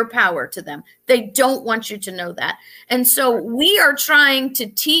superior power to them. They don't want you to know that. And so we are trying to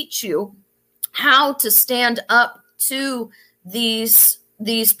teach you how to stand up to these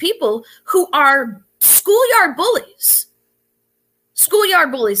people who are schoolyard bullies.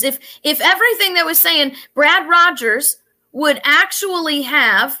 Schoolyard bullies. If everything that was saying Brad Rogers would actually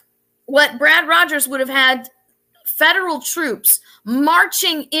have what Brad Rogers would have had federal troops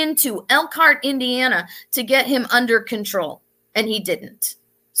marching into Elkhart, Indiana to get him under control, and he didn't.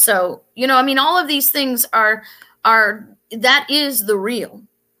 So, I mean, all of these things are that is the real.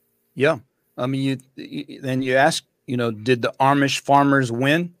 Yeah. I mean, then you ask, did the Amish farmers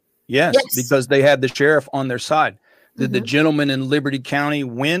win? Yes, because they had the sheriff on their side. Did the gentleman in Liberty County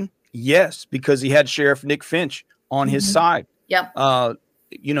win? Yes, because he had Sheriff Nick Finch on his side. Yep.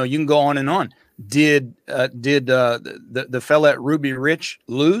 You can go on and on. Did the fella at Ruby Ridge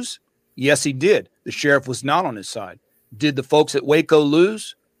lose? Yes, he did. The sheriff was not on his side. Did the folks at Waco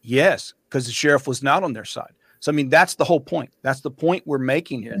lose? Yes, because the sheriff was not on their side. So, I mean, that's the whole point. That's the point we're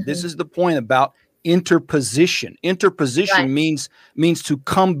making here. This is the point about interposition. Interposition means to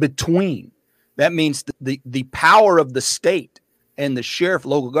come between. That means the power of the state and the sheriff,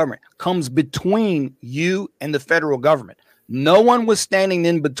 local government, comes between you and the federal government. No one was standing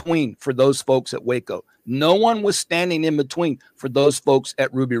in between for those folks at Waco. No one was standing in between for those folks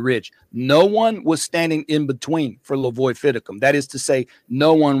at Ruby Ridge. No one was standing in between for Lavoy Fiddicum. That is to say,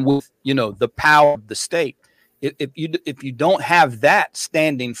 no one with, the power of the state. If you don't have that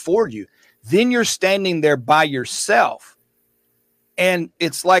standing for you, then you're standing there by yourself. And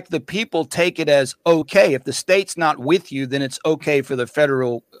it's like the people take it as okay. If the state's not with you, then it's okay for the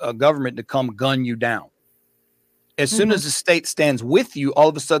federal government to come gun you down. As soon as the state stands with you, all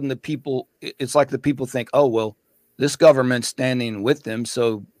of a sudden it's like the people think, oh, well, this government's standing with them,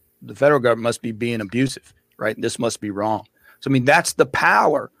 so the federal government must be being abusive, right? This must be wrong. So, I mean, that's the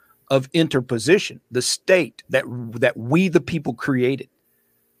power of interposition, the state that we, the people, created.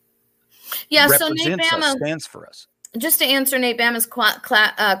 Yeah, so Nate Bama stands for us. Just to answer Nate Bama's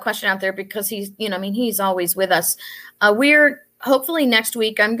question out there, because he's, he's always with us. We're hopefully next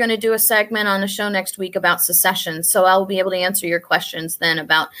week, I'm going to do a segment on the show next week about secession. So I'll be able to answer your questions then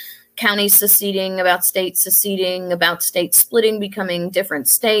about counties seceding, about states seceding, about states splitting, becoming different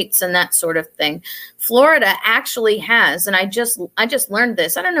states, and that sort of thing. Florida actually has, and I just learned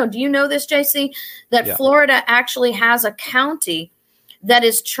this. I don't know. Do you know this, JC? That Florida actually has a county that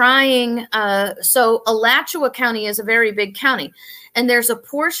is trying. So Alachua County is a very big county. And there's a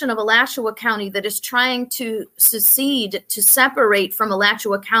portion of Alachua County that is trying to secede, to separate from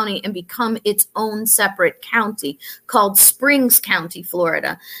Alachua County and become its own separate county called Springs County,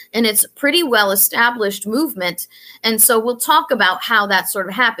 Florida. And it's a pretty well-established movement. And so we'll talk about how that sort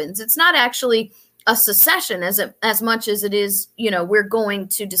of happens. It's not actually a secession as much as it is, we're going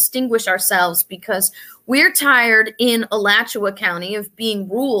to distinguish ourselves because we're tired in Alachua County of being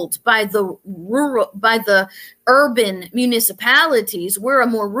ruled by the urban municipalities. We're a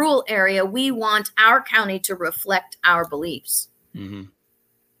more rural area. We want our county to reflect our beliefs. Mm-hmm.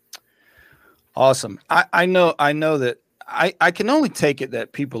 Awesome. I know that I can only take it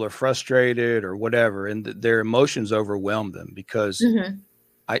that people are frustrated or whatever, and their emotions overwhelm them because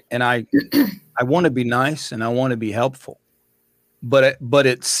I want to be nice and I want to be helpful, but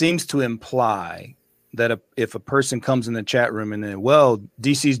it seems to imply that if a person comes in the chat room and then, well,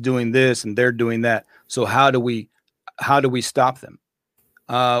 DC's doing this and they're doing that, so how do we stop them?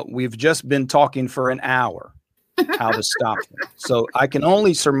 We've just been talking for an hour how to stop them. So I can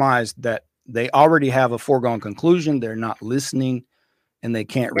only surmise that they already have a foregone conclusion. They're not listening and they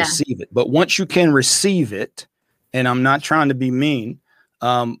can't receive it. But once you can receive it, and I'm not trying to be mean,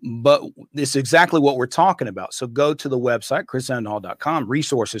 but it's exactly what we're talking about. So go to the website, chrissandoval.com,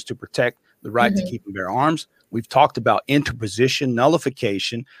 resources to protect the right to keep and bear arms. We've talked about interposition,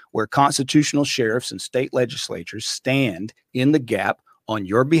 nullification, where constitutional sheriffs and state legislatures stand in the gap on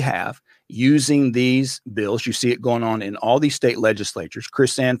your behalf using these bills. You see it going on in all these state legislatures.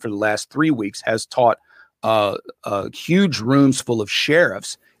 KrisAnne, for the last 3 weeks, has taught huge rooms full of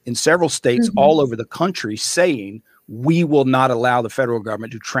sheriffs in several states all over the country saying, we will not allow the federal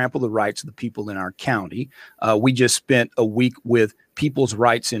government to trample the rights of the people in our county. We just spent a week with people's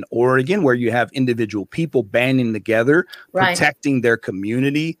rights in Oregon, where you have individual people banding together, protecting their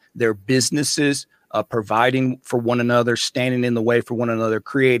community, their businesses, providing for one another, standing in the way for one another,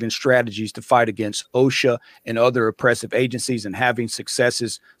 creating strategies to fight against OSHA and other oppressive agencies and having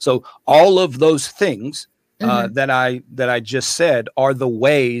successes. So all of those things that I just said are the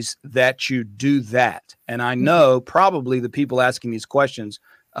ways that you do that. And I know probably the people asking these questions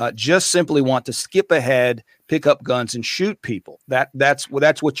just simply want to skip ahead, pick up guns, and shoot people. That's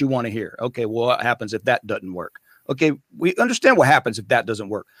what you want to hear. Okay, well, what happens if that doesn't work? Okay, we understand what happens if that doesn't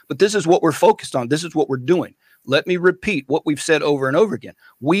work, but this is what we're focused on. This is what we're doing. Let me repeat what we've said over and over again.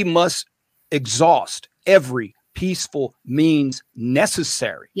 We must exhaust every peaceful means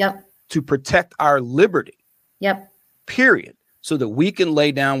necessary to protect our liberty. Period. So that we can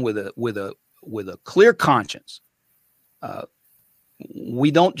lay down with a clear conscience. We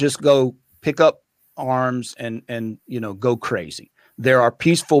don't just go pick up arms and go crazy. There are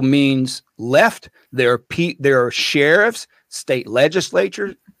peaceful means left. There are sheriffs, state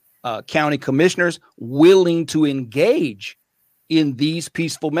legislatures, county commissioners willing to engage in these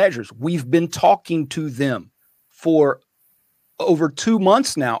peaceful measures. We've been talking to them for over 2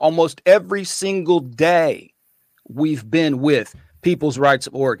 months now. Almost every single day we've been with People's Rights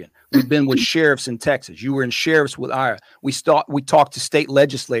of Oregon. We've been with sheriffs in Texas. You were in sheriffs with Iowa. We talked to state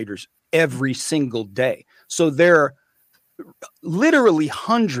legislators every single day. So there are literally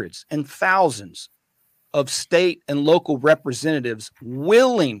hundreds and thousands of state and local representatives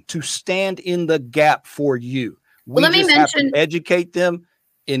willing to stand in the gap for you. We have to educate them,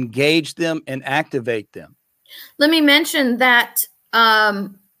 engage them, and activate them. Let me mention that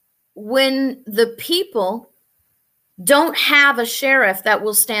when the people don't have a sheriff that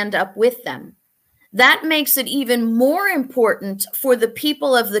will stand up with them, that makes it even more important for the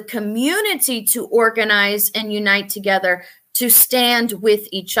people of the community to organize and unite together to stand with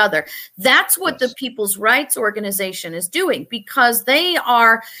each other. That's what the People's Rights Organization is doing, because they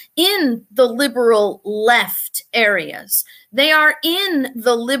are in the liberal left areas. They are in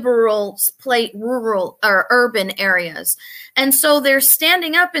the liberal rural or urban areas. And so they're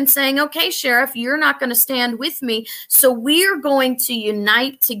standing up and saying, okay, Sheriff, you're not going to stand with me. So we're going to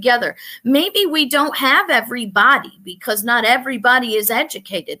unite together. Maybe we don't have everybody because not everybody is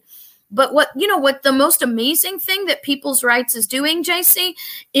educated. But what the most amazing thing that People's Rights is doing, JC,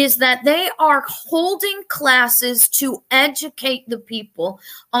 is that they are holding classes to educate the people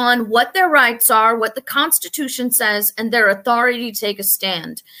on what their rights are, what the Constitution says, and their authority to take a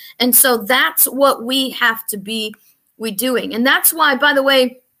stand. And so that's what we have to be doing. And that's why, by the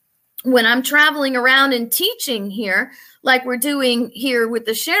way, when I'm traveling around and teaching here, like we're doing here with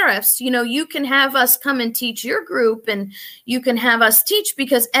the sheriffs, you can have us come and teach your group, and you can have us teach,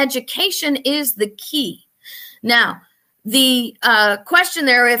 because education is the key. Now, the question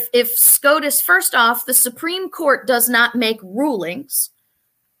there, if SCOTUS, first off, the Supreme Court does not make rulings.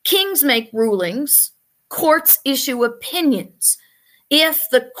 Kings make rulings. Courts issue opinions. If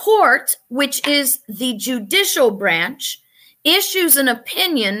the court, which is the judicial branch, issues an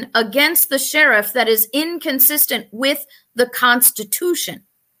opinion against the sheriff that is inconsistent with the Constitution,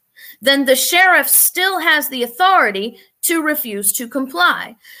 then the sheriff still has the authority to refuse to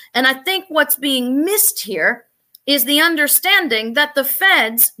comply. And I think what's being missed here is the understanding that the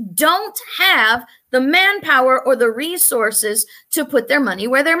feds don't have the manpower or the resources to put their money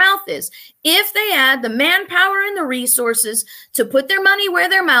where their mouth is. If they had the manpower and the resources to put their money where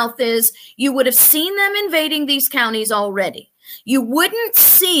their mouth is, you would have seen them invading these counties already. You wouldn't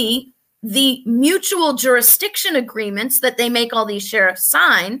see the mutual jurisdiction agreements that they make all these sheriffs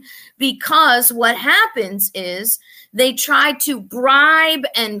sign, because what happens is they try to bribe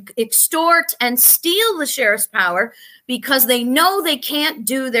and extort and steal the sheriff's power, because they know they can't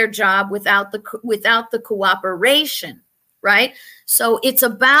do their job without the cooperation, right? So it's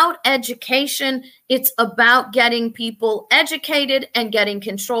about education. It's about getting people educated and getting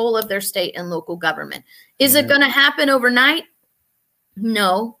control of their state and local government. Is it going to happen overnight?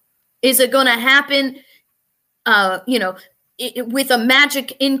 No. Is it going to happen, with a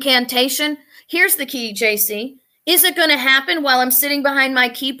magic incantation? Here's the key, JC. Is it going to happen while I'm sitting behind my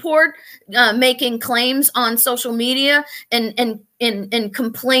keyboard, making claims on social media and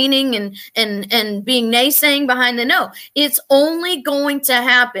complaining and being naysaying behind the no? It's only going to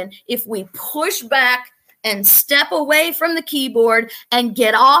happen if we push back and step away from the keyboard and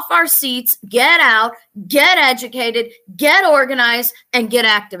get off our seats, get out, get educated, get organized, and get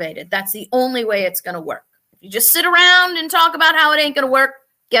activated. That's the only way it's going to work. If you just sit around and talk about how it ain't going to work,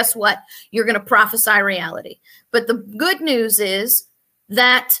 guess what? You're going to prophesy reality. But the good news is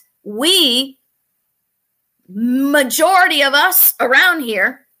that majority of us around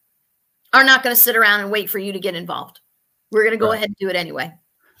here, are not going to sit around and wait for you to get involved. We're going to go ahead and do it anyway.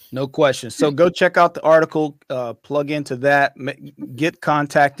 No question. So go check out the article, plug into that, get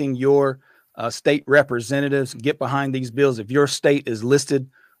contacting your state representatives, get behind these bills. If your state is listed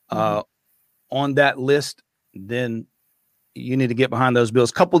on that list, then you need to get behind those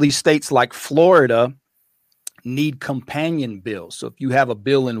bills. A couple of these states like Florida need companion bills. So if you have a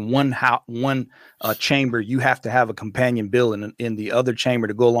bill in one chamber, you have to have a companion bill in the other chamber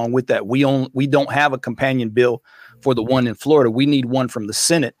to go along with that. We don't have a companion bill for the one in Florida. We need one from the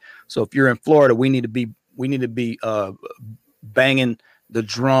Senate. So if you're in Florida, we need to be banging the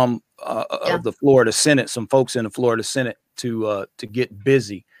drum of the Florida Senate, some folks in the Florida Senate to get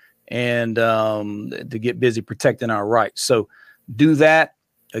busy and to get busy protecting our rights. So do that.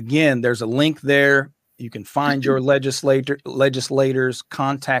 Again, there's a link there. You can find your legislators,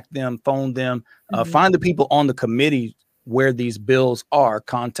 contact them, phone them, find the people on the committee where these bills are,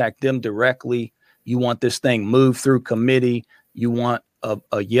 contact them directly. You want this thing moved through committee. You want a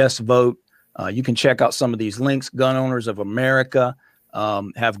yes vote. You can check out some of these links. Gun Owners of America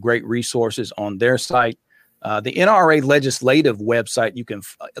have great resources on their site. The NRA legislative website,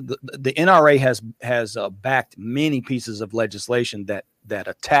 the NRA has backed many pieces of legislation that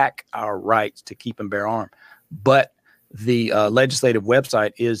attack our rights to keep and bear arms. But the legislative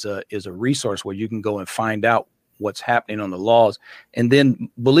website is a resource where you can go and find out what's happening on the laws. And then,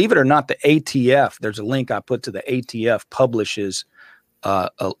 believe it or not, the ATF, there's a link I put to the ATF, publishes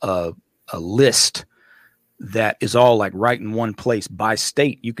a list that is all like right in one place by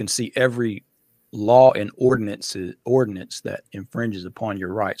state. You can see every law and ordinance that infringes upon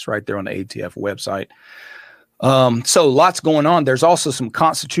your rights right there on the ATF website. So lots going on. There's also some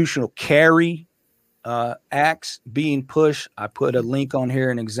constitutional carry acts being pushed. I put a link on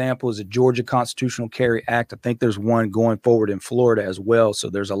here. An example is a Georgia Constitutional Carry Act. I think there's one going forward in Florida as well. So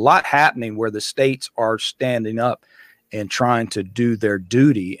there's a lot happening where the states are standing up and trying to do their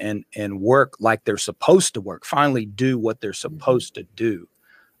duty and work like they're supposed to work, finally do what they're supposed to do.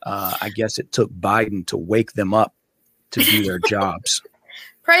 I guess it took Biden to wake them up to do their jobs.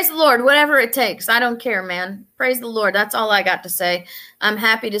 Praise the Lord, whatever it takes. I don't care, man. Praise the Lord. That's all I got to say. I'm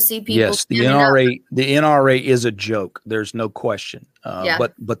happy to see people. Yes, the NRA is a joke. There's no question.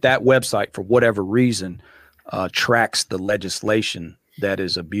 But that website, for whatever reason, tracks the legislation that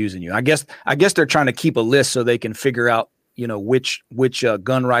is abusing you. I guess they're trying to keep a list so they can figure out, which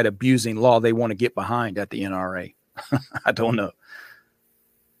gun right abusing law they want to get behind at the NRA. I don't know.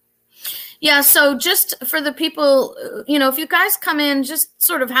 Yeah, so just for the people, if you guys come in, just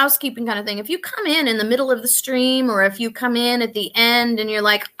sort of housekeeping kind of thing. If you come in the middle of the stream, or if you come in at the end and you're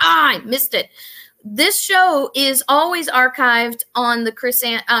like, I missed it. This show is always archived on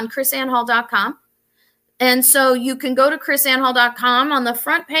on chrisannehall.com. And so you can go to chrisannehall.com. On the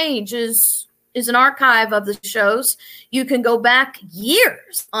front page is an archive of the shows. You can go back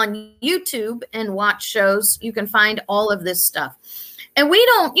years on YouTube and watch shows. You can find all of this stuff. And we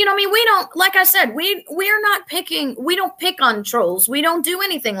don't, like I said, we're not picking, we don't pick on trolls. We don't do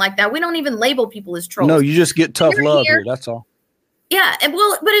anything like that. We don't even label people as trolls. No, you just get tough love here. That's all. Yeah.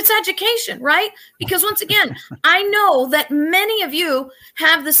 Well, but it's education, right? Because once again, I know that many of you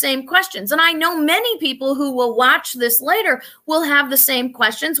have the same questions. And I know many people who will watch this later will have the same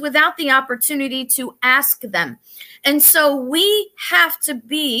questions without the opportunity to ask them. And so we have to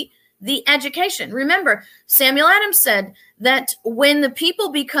be the education. Remember, Samuel Adams said that when the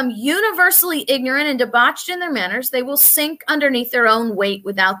people become universally ignorant and debauched in their manners, they will sink underneath their own weight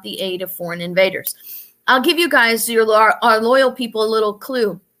without the aid of foreign invaders. I'll give you guys, our loyal people, a little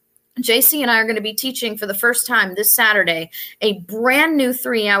clue. JC and I are going to be teaching for the first time this Saturday a brand new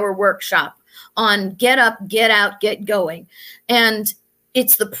 3-hour workshop on get up, get out, get going. And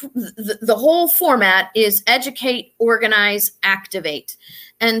it's the whole format is educate, organize, activate.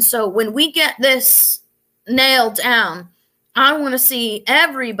 And so when we get this nailed down, I want to see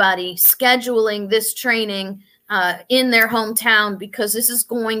everybody scheduling this training in their hometown, because this is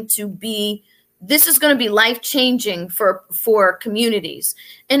going to be life-changing for communities.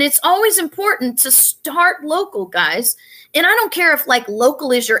 And it's always important to start local, guys. And I don't care if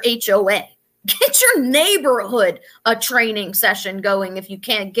local is your HOA. Get your neighborhood a training session going if you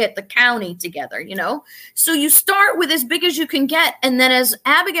can't get the county together, So you start with as big as you can get. And then, as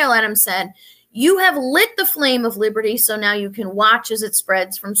Abigail Adams said, you have lit the flame of liberty, so now you can watch as it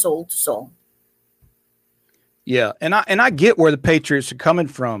spreads from soul to soul. Yeah, and I get where the Patriots are coming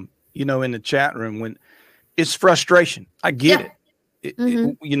from, in the chat room, when it's frustration. I get it.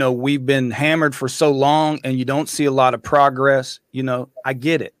 We've been hammered for so long and you don't see a lot of progress. I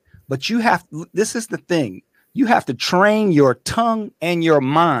get it. But this is the thing. You have to train your tongue and your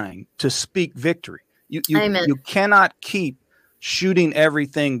mind to speak victory. You cannot keep shooting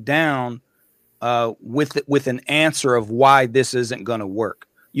everything down with an answer of why this isn't going to work.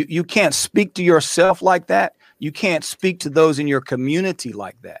 You can't speak to yourself like that. You can't speak to those in your community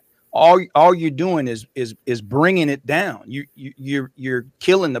like that. all you're doing is bringing it down. You're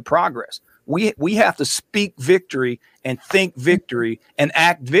killing the progress. We have to speak victory and think victory and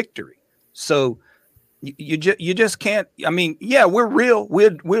act victory. So you just can't. I mean, yeah, we're real.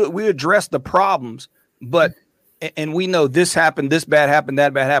 We address the problems, but and we know this happened, this bad happened,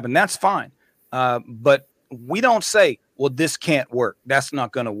 that bad happened. That's fine. But we don't say, well, this can't work. That's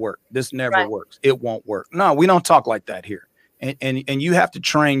not going to work. This never works. It won't work. No, we don't talk like that here. And you have to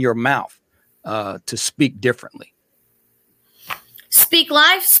train your mouth to speak differently. Speak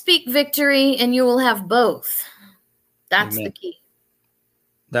life, speak victory, and you will have both. That's Amen. the key.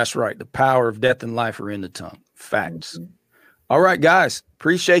 That's right. The power of death and life are in the tongue. Facts. All right, guys.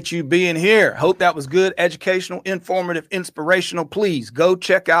 Appreciate you being here. Hope that was good, educational, informative, inspirational. Please go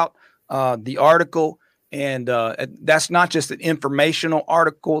check out the article. And that's not just an informational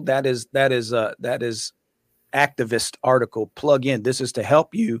article. That is activist article. Plug in. This is to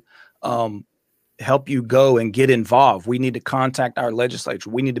help you go and get involved. We need to contact our legislature.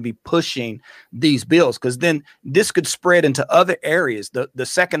 We need to be pushing these bills, because then this could spread into other areas. The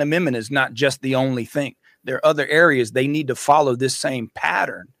Second Amendment is not just the only thing. There are other areas they need to follow this same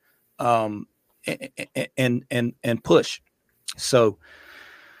pattern and push. So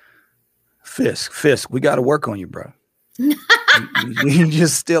Fisk, we got to work on you, bro. You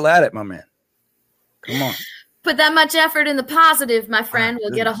just still at it, my man. Come on. Put that much effort in the positive, my friend.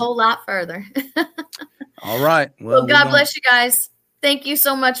 We'll get a whole lot further. All right. Well, God bless you guys. Thank you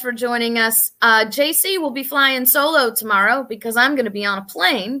so much for joining us. JC will be flying solo tomorrow because I'm going to be on a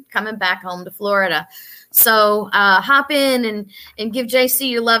plane coming back home to Florida. So hop in and give JC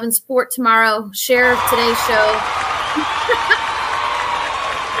your love and support tomorrow. Share today's show.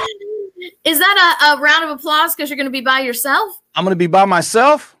 Is that a round of applause because you're going to be by yourself? I'm going to be by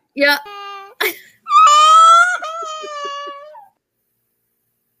myself? Yeah.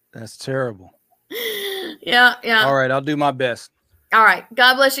 That's terrible. Yeah. All right. I'll do my best. All right.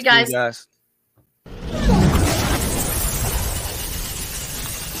 God bless you guys. See you guys.